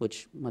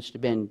 which must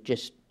have been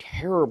just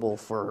terrible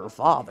for her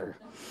father.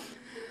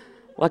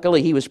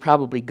 Luckily, he was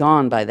probably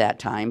gone by that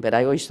time, but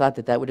I always thought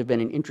that would have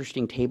been an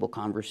interesting table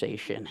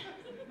conversation.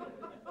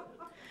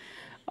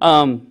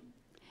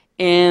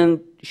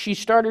 And she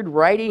started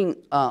writing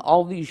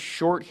all these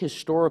short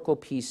historical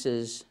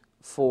pieces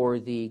for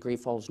the Great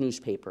Falls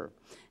newspaper.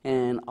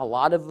 And a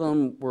lot of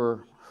them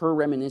were her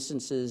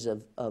reminiscences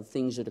of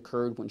things that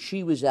occurred when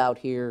she was out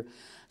here.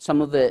 Some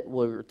of it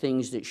were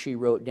things that she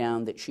wrote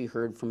down that she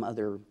heard from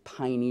other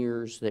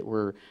pioneers that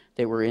were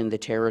in the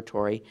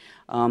territory.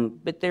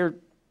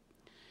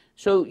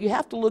 So you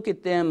have to look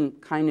at them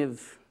kind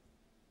of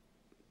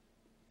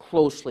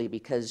closely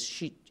because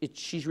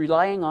she's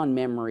relying on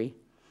memory,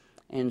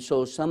 and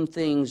so some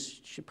things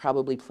she's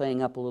probably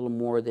playing up a little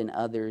more than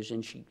others.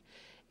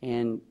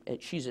 And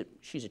she's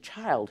a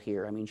child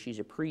here. I mean, she's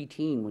a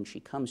preteen when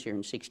she comes here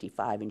in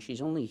 '65, and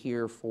she's only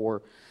here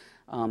for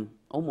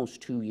almost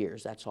 2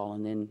 years, that's all,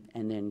 and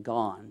then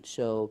gone.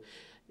 So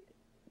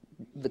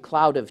the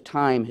cloud of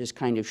time has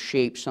kind of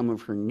shaped some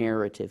of her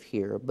narrative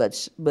here, but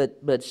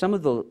some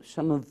of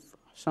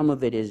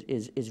it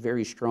is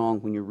very strong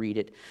when you read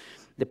it.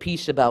 The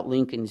piece about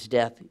Lincoln's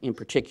death in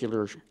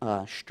particular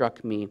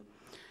struck me.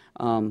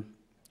 In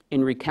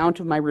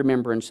recount of my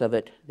remembrance of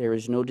it, there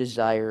is no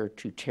desire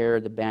to tear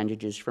the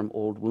bandages from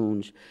old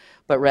wounds,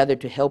 but rather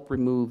to help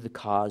remove the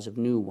cause of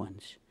new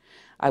ones.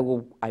 I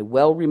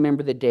well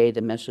remember the day the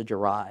message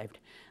arrived.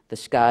 The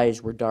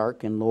skies were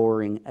dark and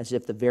lowering, as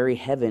if the very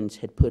heavens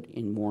had put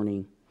in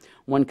mourning.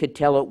 One could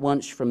tell at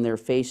once from their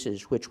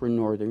faces which were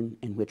Northern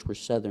and which were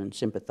Southern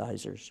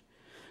sympathizers.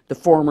 The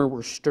former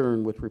were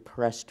stern with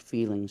repressed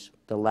feelings.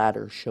 The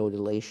latter showed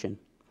elation.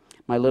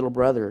 My little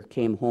brother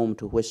came home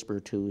to whisper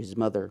to his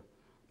mother,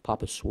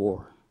 "Papa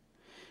swore,"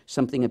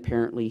 something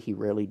apparently he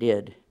rarely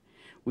did.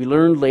 We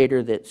learned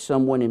later that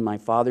someone in my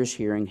father's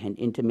hearing had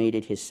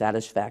intimated his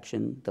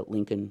satisfaction that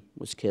Lincoln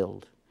was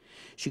killed.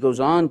 She goes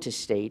on to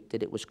state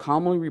that it was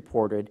commonly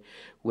reported,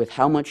 with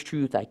how much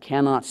truth I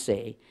cannot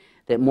say,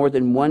 that more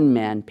than one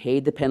man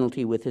paid the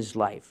penalty with his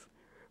life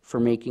for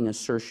making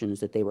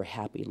assertions that they were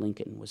happy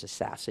Lincoln was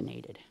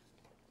assassinated.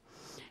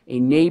 A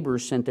neighbor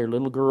sent their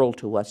little girl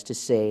to us to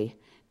say,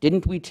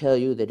 "Didn't we tell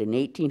you that in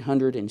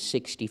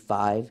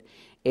 1865,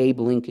 Abe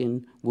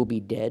Lincoln will be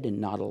dead and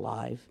not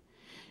alive?"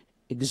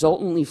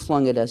 Exultantly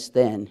flung at us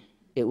then,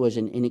 it was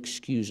an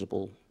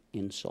inexcusable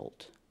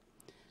insult.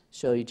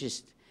 So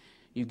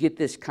you get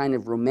this kind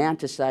of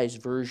romanticized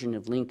version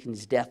of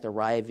Lincoln's death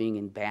arriving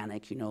in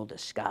Bannock, the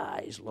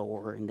skies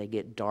lower and they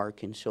get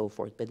dark and so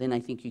forth. But then I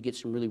think you get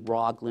some really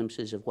raw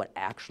glimpses of what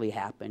actually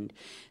happened.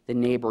 The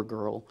neighbor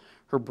girl,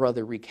 her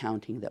brother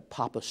recounting that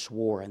Papa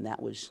swore, and that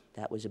was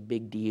a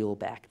big deal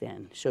back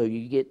then. So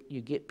you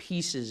get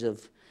pieces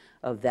of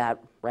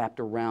that wrapped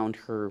around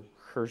her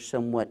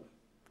somewhat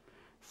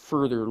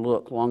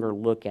longer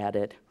look at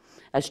it.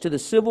 As to the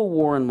Civil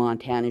War in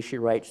Montana, she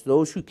writes,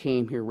 those who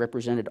came here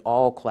represented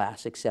all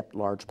class except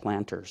large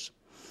planters.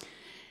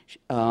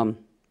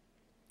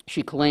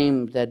 She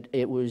claimed that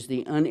it was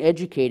the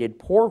uneducated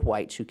poor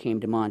whites who came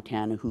to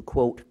Montana who,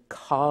 quote,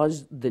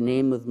 caused the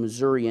name of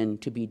Missourian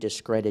to be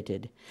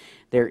discredited.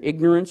 Their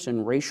ignorance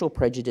and racial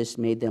prejudice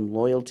made them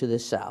loyal to the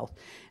South,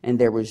 and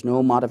there was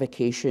no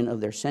modification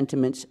of their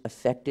sentiments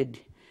affected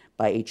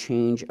by a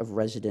change of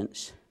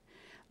residence.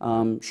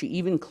 She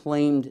even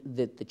claimed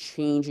that the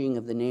changing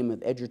of the name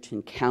of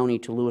Edgerton County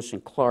to Lewis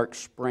and Clark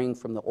sprang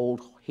from the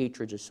old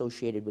hatreds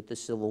associated with the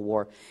Civil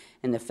War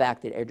and the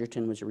fact that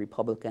Edgerton was a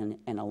Republican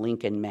and a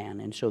Lincoln man.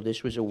 And so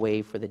this was a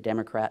way for the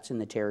Democrats in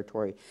the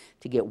territory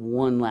to get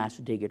one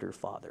last dig at her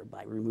father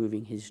by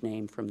removing his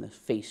name from the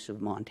face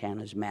of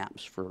Montana's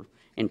maps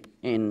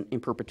in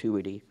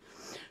perpetuity.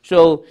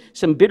 So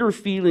some bitter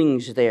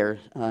feelings there.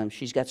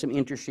 She's got some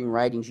interesting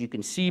writings. You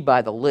can see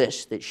by the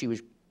list that she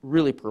was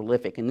really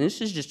prolific, and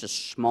this is just a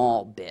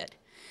small bit.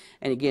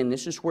 And again,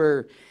 this is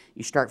where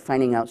you start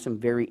finding out some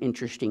very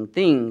interesting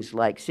things,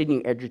 like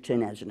Sidney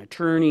Edgerton as an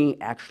attorney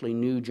actually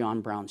knew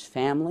John Brown's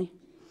family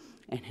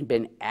and had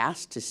been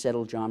asked to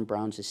settle John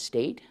Brown's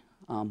estate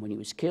when he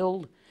was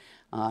killed.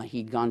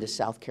 He'd gone to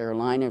South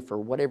Carolina for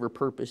whatever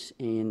purpose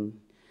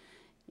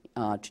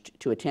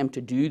to attempt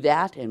to do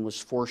that and was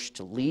forced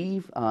to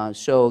leave.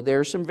 So there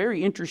are some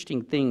very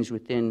interesting things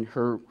within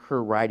her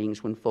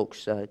writings when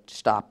folks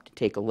stop to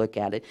take a look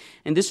at it.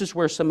 And this is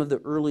where some of the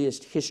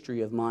earliest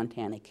history of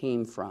Montana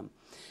came from.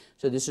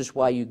 So this is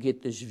why you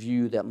get this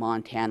view that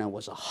Montana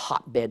was a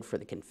hotbed for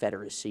the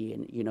Confederacy,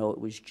 and you know, it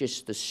was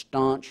just the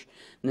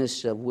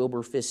staunchness of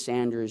Wilbur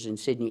Sanders and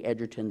Sidney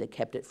Edgerton that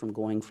kept it from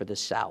going for the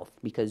South,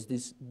 because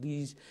these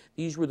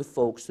were the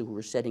folks who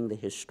were setting the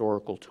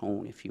historical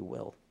tone, if you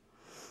will.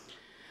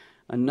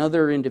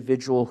 Another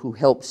individual who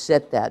helped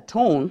set that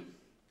tone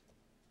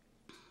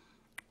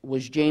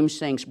was James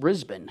Sanks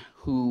Brisbane,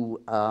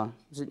 who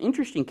is an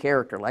interesting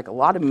character. Like a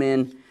lot of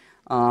men,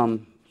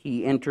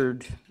 he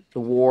entered the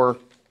war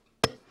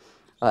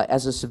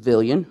as a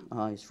civilian.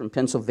 He's from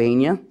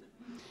Pennsylvania,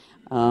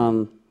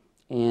 and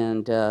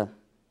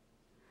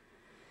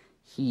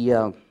he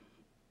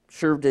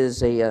served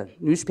as a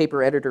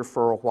newspaper editor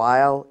for a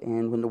while,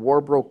 and when the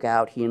war broke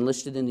out, he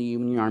enlisted in the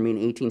Union Army in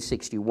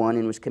 1861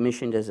 and was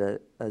commissioned as a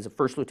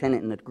first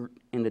lieutenant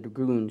in the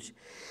Dragoons.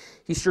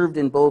 He served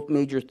in both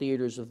major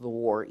theaters of the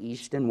war,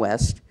 East and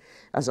West,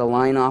 as a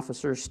line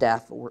officer,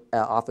 staff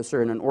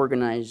officer, and an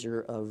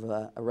organizer of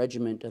a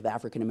regiment of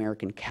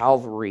African-American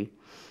cavalry.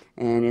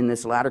 And in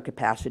this latter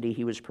capacity,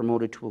 he was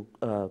promoted to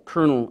a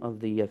colonel of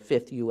the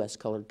 5th U.S.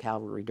 Colored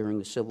Cavalry during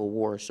the Civil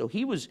War. So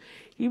he was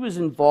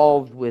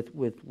involved with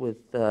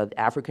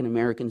African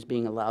Americans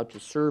being allowed to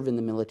serve in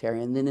the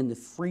military, and then in the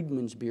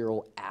Freedmen's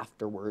Bureau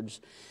afterwards.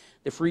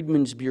 The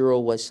Freedmen's Bureau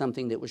was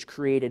something that was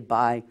created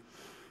by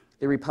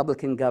the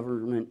Republican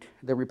government,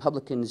 the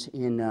Republicans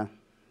in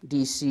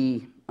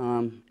D.C.,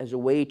 as a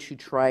way to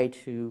try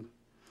to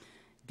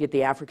get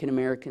the African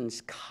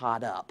Americans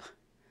caught up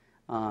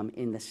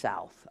in the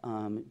South,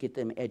 get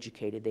them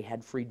educated. They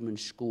had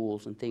freedmen's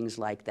schools and things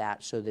like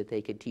that so that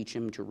they could teach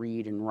them to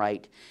read and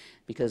write,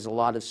 because a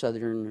lot of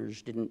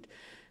Southerners didn't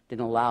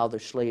allow their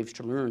slaves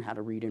to learn how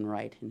to read and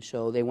write. And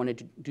so they wanted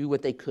to do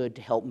what they could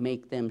to help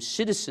make them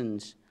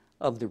citizens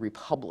of the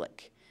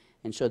Republic.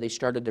 And so they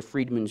started the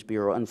Freedmen's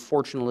Bureau.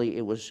 Unfortunately,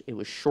 it was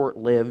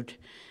short-lived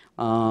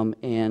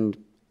and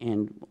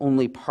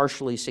only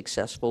partially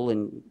successful,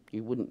 and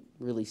you wouldn't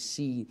really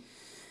see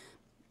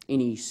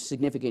any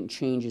significant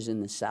changes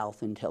in the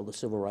South until the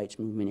Civil Rights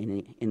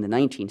Movement in the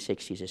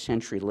 1960s, a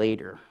century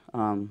later.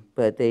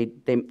 But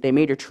they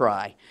made a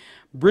try.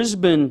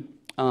 Brisbane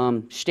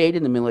stayed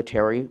in the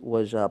military,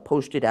 was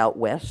posted out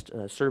west,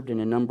 served in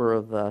a number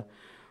of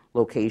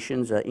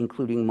locations,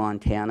 including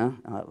Montana,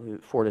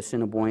 Fort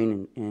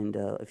Assiniboine, and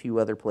a few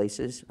other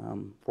places,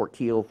 Fort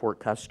Keogh, Fort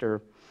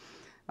Custer.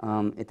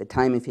 At the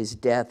time of his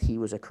death, he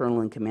was a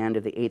colonel in command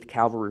of the 8th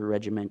Cavalry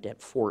Regiment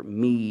at Fort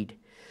Meade.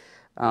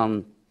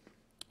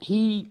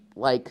 He,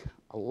 like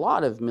a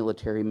lot of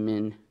military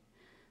men,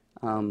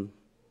 in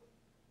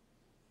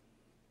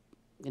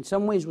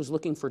some ways was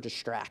looking for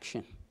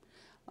distraction.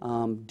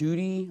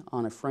 Duty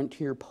on a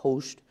frontier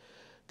post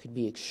could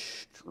be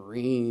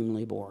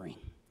extremely boring.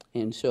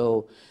 And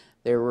so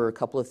there were a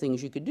couple of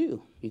things you could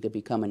do. You could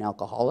become an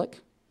alcoholic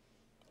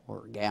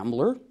or a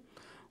gambler,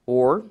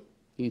 or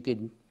you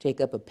could take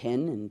up a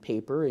pen and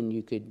paper and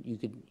you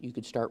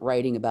could start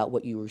writing about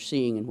what you were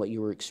seeing and what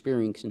you were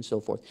experiencing and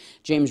so forth.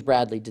 James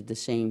Bradley did the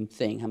same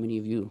thing. How many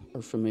of you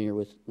are familiar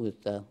with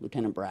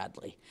Lieutenant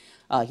Bradley?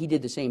 He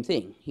did the same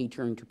thing. He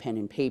turned to pen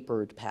and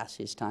paper to pass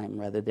his time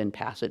rather than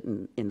pass it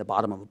in the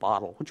bottom of a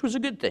bottle, which was a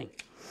good thing.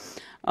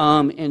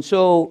 And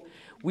so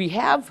we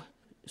have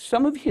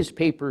some of his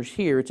papers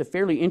here. It's a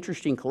fairly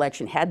interesting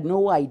collection. Had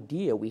no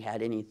idea we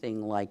had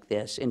anything like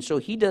this. And so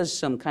he does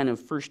some kind of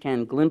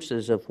firsthand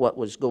glimpses of what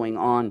was going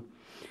on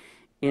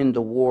in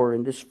the war.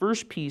 And this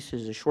first piece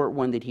is a short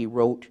one that he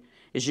wrote.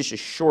 It's just a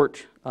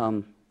short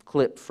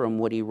clip from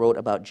what he wrote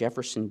about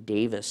Jefferson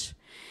Davis.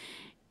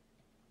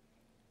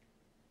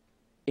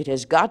 It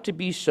has got to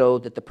be so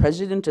that the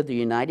President of the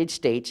United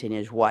States and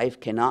his wife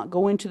cannot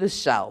go into the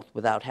South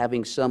without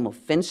having some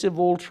offensive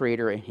old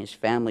traitor and his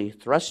family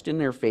thrust in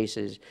their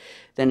faces.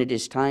 Then it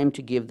is time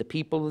to give the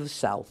people of the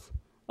South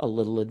a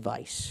little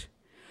advice.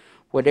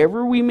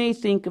 Whatever we may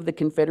think of the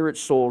Confederate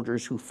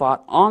soldiers who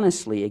fought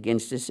honestly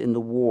against us in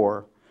the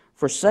war,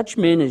 for such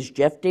men as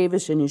Jeff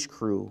Davis and his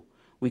crew,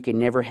 we can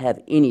never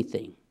have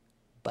anything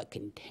but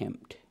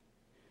contempt.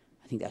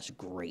 I think that's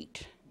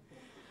great.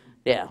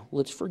 Yeah,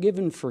 let's forgive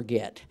and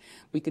forget.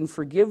 We can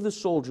forgive the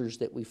soldiers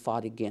that we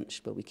fought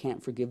against, but we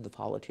can't forgive the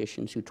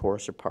politicians who tore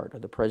us apart, or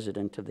the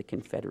president of the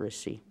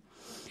Confederacy.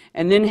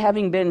 And then,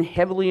 having been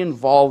heavily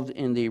involved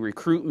in the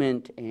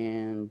recruitment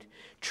and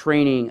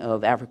training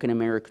of African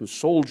American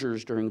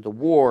soldiers during the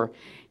war,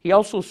 he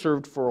also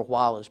served for a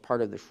while as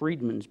part of the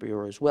Freedmen's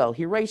Bureau as well.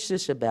 He writes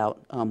this about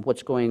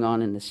what's going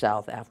on in the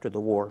South after the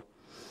war.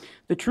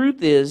 The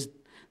truth is,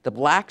 the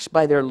blacks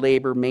by their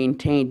labor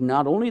maintained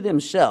not only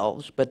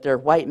themselves, but their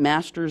white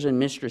masters and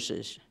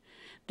mistresses,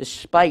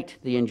 despite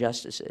the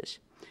injustices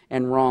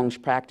and wrongs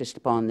practiced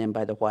upon them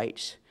by the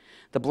whites.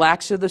 The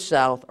blacks of the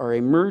South are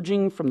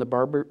emerging from the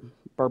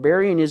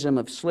barbarianism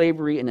of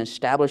slavery and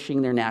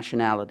establishing their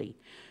nationality.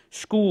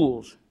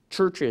 Schools,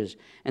 churches,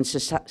 and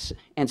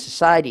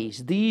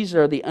societies, these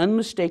are the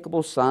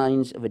unmistakable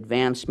signs of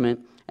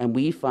advancement, and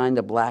we find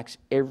the blacks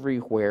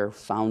everywhere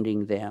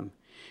founding them.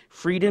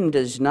 Freedom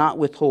does not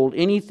withhold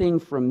anything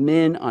from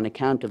men on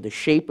account of the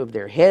shape of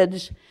their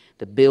heads,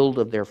 the build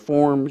of their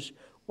forms,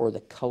 or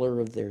the color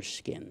of their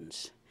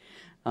skins.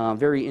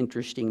 Very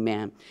interesting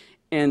man.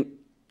 And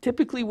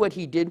typically what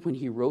he did when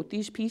he wrote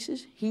these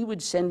pieces, he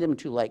would send them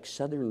to like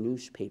Southern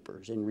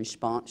newspapers in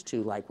response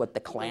to like what the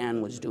Klan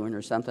was doing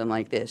or something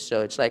like this. So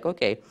it's like,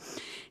 okay,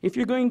 if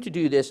you're going to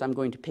do this, I'm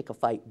going to pick a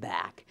fight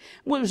back.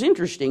 What was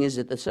interesting is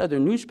that the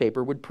Southern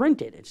newspaper would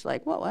print it. It's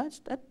like, well,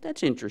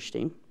 that's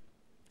interesting.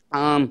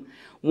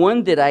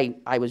 One that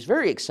I was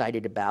very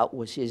excited about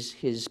was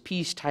his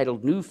piece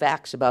titled New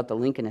Facts About the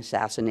Lincoln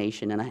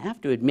Assassination. And I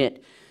have to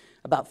admit,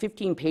 about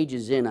 15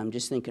 pages in, I'm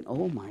just thinking,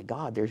 oh my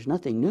God, there's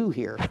nothing new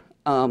here.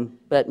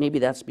 But maybe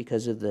that's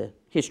because of the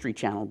History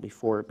Channel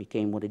before it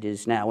became what it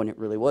is now, and it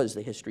really was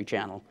the History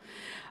Channel.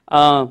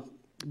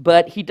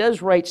 But he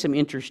does write some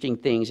interesting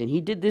things, and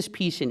he did this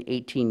piece in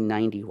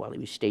 1890 while he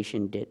was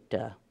stationed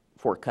at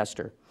Fort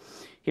Custer.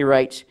 He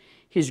writes,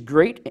 his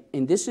great,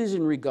 and this is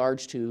in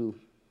regards to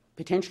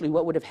potentially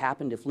what would have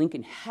happened if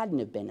Lincoln hadn't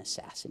have been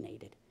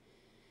assassinated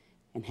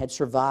and had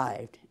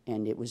survived,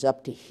 and it was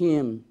up to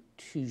him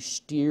to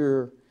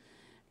steer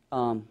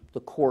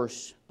the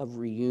course of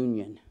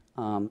reunion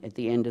at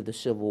the end of the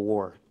Civil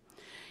War.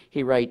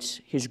 He writes,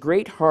 his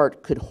great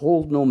heart could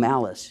hold no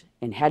malice,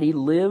 and had he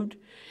lived,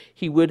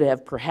 he would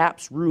have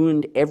perhaps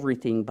ruined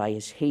everything by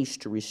his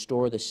haste to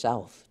restore the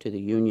South to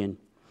the Union.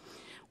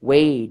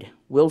 Wade,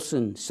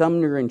 Wilson,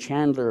 Sumner, and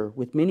Chandler,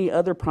 with many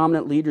other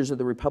prominent leaders of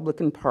the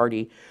Republican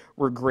Party,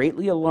 were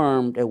greatly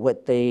alarmed at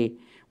what they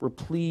were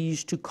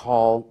pleased to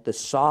call the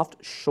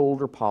soft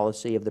shoulder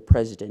policy of the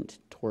president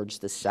towards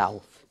the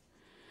South.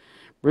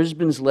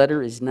 Brisbane's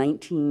letter is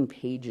 19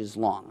 pages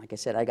long. Like I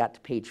said, I got to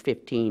page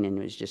 15 and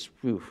it was just,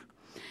 whew.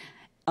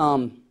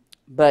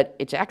 But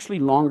it's actually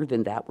longer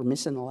than that. We're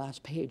missing the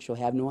last page, so I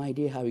have no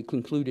idea how he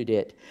concluded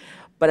it.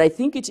 But I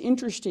think it's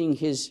interesting,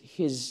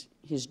 his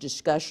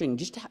discussion,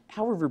 just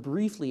however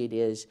briefly it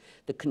is,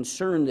 the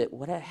concern that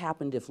what had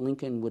happened if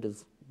Lincoln would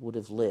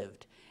have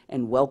lived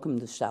and welcomed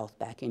the South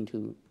back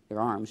into their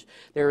arms.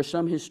 There are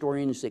some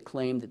historians that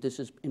claim that this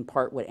is in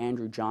part what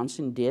Andrew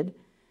Johnson did,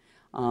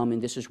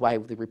 and this is why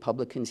the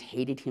Republicans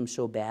hated him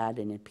so bad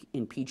and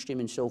impeached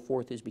him and so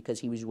forth, is because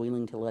he was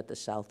willing to let the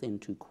South in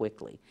too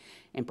quickly.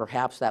 And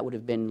perhaps that would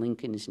have been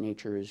Lincoln's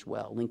nature as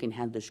well. Lincoln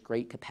had this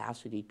great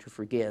capacity to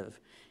forgive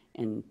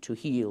and to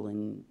heal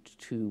and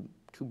to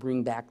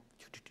bring back,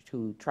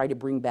 to try to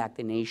bring back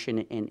the nation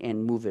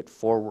and move it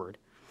forward.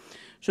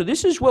 So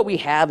this is what we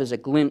have as a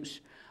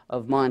glimpse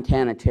of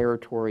Montana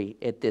Territory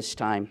at this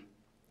time.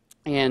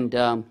 And,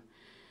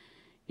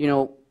 you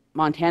know,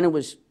 Montana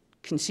was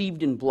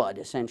conceived in blood,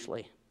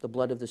 essentially, the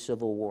blood of the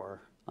Civil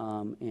War.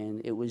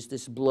 And it was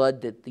this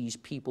blood that these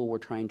people were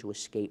trying to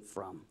escape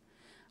from,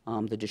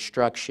 the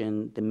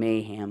destruction, the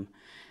mayhem,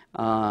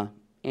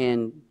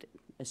 and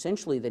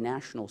essentially the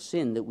national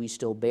sin that we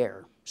still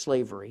bear,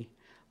 slavery.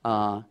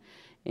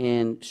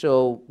 And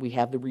so we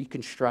have the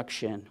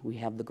Reconstruction, we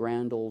have the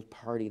grand old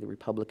party, the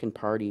Republican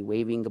Party,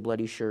 waving the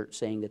bloody shirt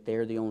saying that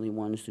they're the only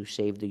ones who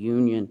saved the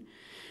Union.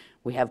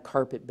 We have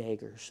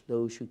carpetbaggers,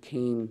 those who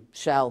came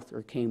south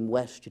or came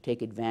west to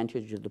take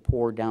advantage of the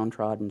poor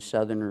downtrodden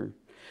Southerner.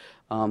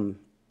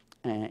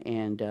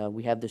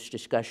 We have this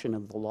discussion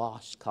of the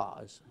lost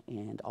cause,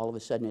 and all of a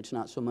sudden it's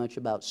not so much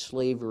about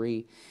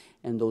slavery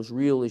and those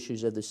real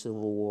issues of the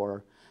Civil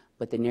War,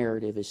 but the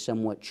narrative is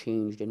somewhat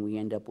changed, and we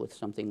end up with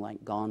something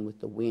like Gone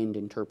with the Wind,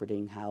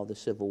 interpreting how the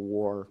Civil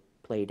War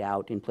played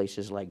out in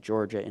places like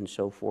Georgia and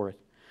so forth.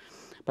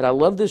 But I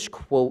love this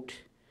quote,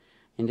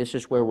 and this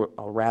is where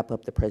I'll wrap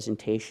up the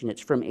presentation.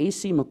 It's from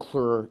A.C.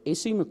 McClure.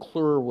 A.C.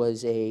 McClure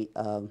was a,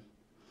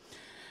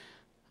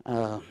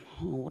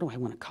 what do I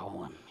want to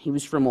call him? He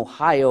was from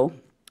Ohio,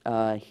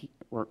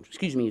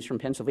 he's from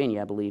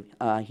Pennsylvania, I believe.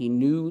 He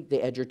knew the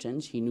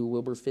Edgertons. He knew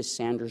Wilberforce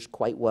Sanders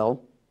quite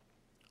well.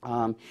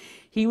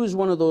 He was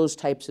one of those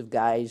types of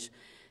guys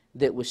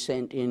that was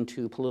sent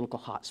into political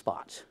hot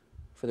spots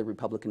for the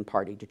Republican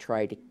Party to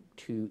try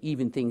to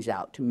even things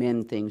out, to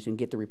mend things and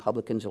get the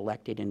Republicans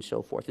elected and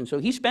so forth. And so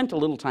he spent a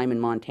little time in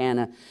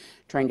Montana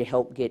trying to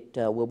help get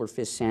Wilbur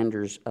Fisk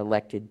Sanders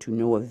elected, to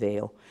no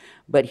avail.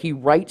 But he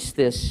writes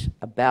this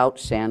about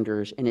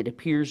Sanders, and it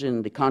appears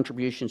in the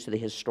Contributions to the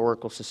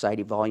Historical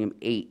Society, Volume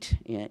 8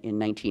 in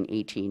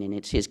 1918, and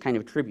it's his kind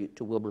of tribute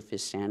to Wilbur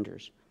Fisk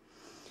Sanders.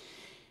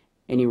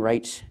 And he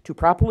writes, "To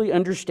properly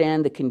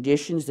understand the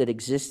conditions that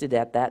existed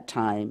at that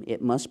time,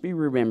 it must be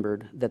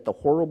remembered that the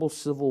horrible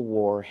Civil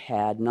War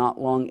had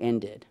not long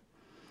ended,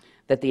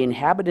 that the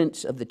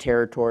inhabitants of the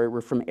territory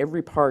were from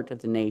every part of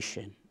the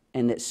nation,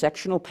 and that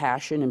sectional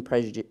passion and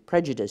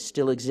prejudice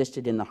still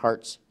existed in the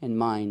hearts and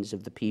minds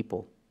of the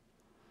people.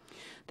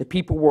 The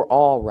people were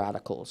all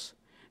radicals.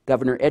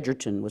 Governor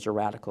Edgerton was a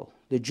radical.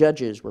 The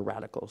judges were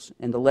radicals,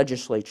 and the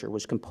legislature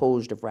was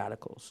composed of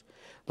radicals,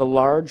 the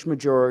large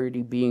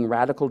majority being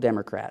radical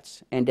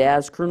Democrats, and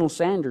as Colonel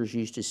Sanders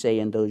used to say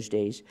in those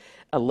days,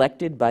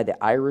 elected by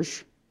the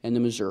Irish and the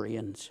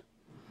Missourians."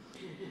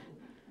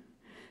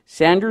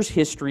 Sanders'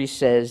 history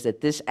says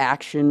that this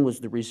action was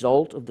the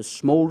result of the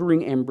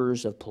smoldering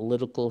embers of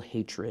political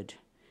hatred.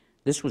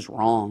 This was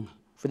wrong,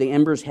 for the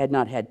embers had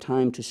not had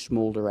time to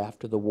smolder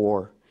after the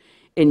war.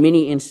 In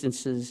many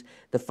instances,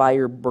 the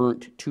fire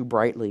burnt too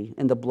brightly,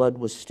 and the blood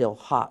was still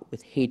hot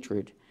with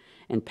hatred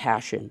and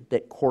passion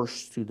that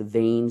coursed through the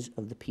veins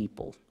of the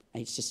people.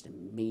 It's just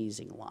an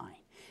amazing line.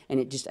 And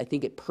I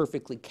think it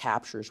perfectly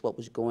captures what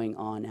was going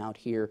on out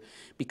here,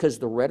 because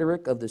the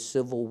rhetoric of the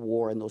Civil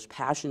War and those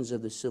passions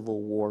of the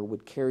Civil War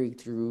would carry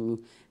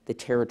through the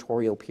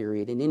territorial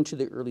period and into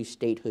the early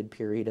statehood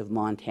period of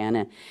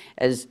Montana,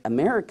 as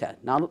America,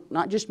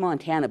 not just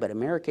Montana, but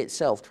America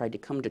itself, tried to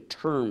come to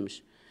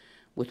terms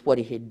with what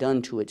it had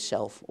done to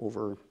itself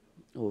over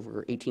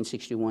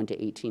 1861 to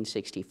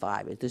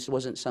 1865. This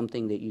wasn't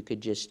something that you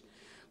could just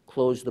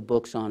close the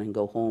books on and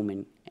go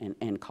home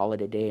and call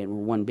it a day, and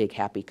we're one big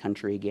happy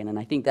country again. And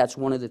I think that's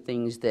one of the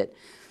things that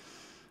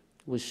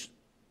was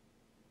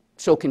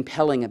so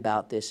compelling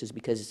about this, is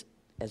because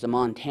as a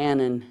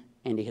Montanan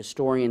and a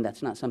historian,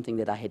 that's not something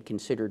that I had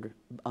considered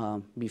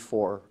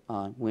before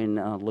when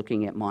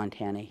looking at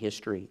Montana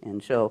history.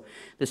 And so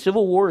the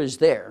Civil War is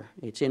there.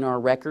 It's in our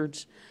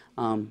records.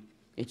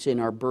 It's in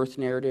our birth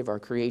narrative, our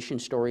creation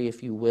story,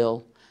 if you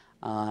will,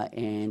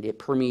 and it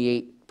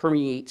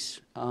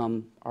permeates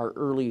our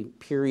early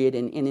period.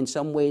 And in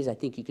some ways, I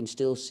think you can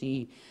still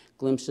see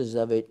glimpses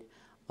of it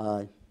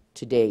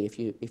today if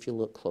you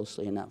look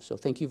closely enough. So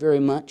thank you very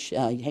much. You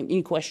have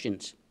any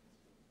questions?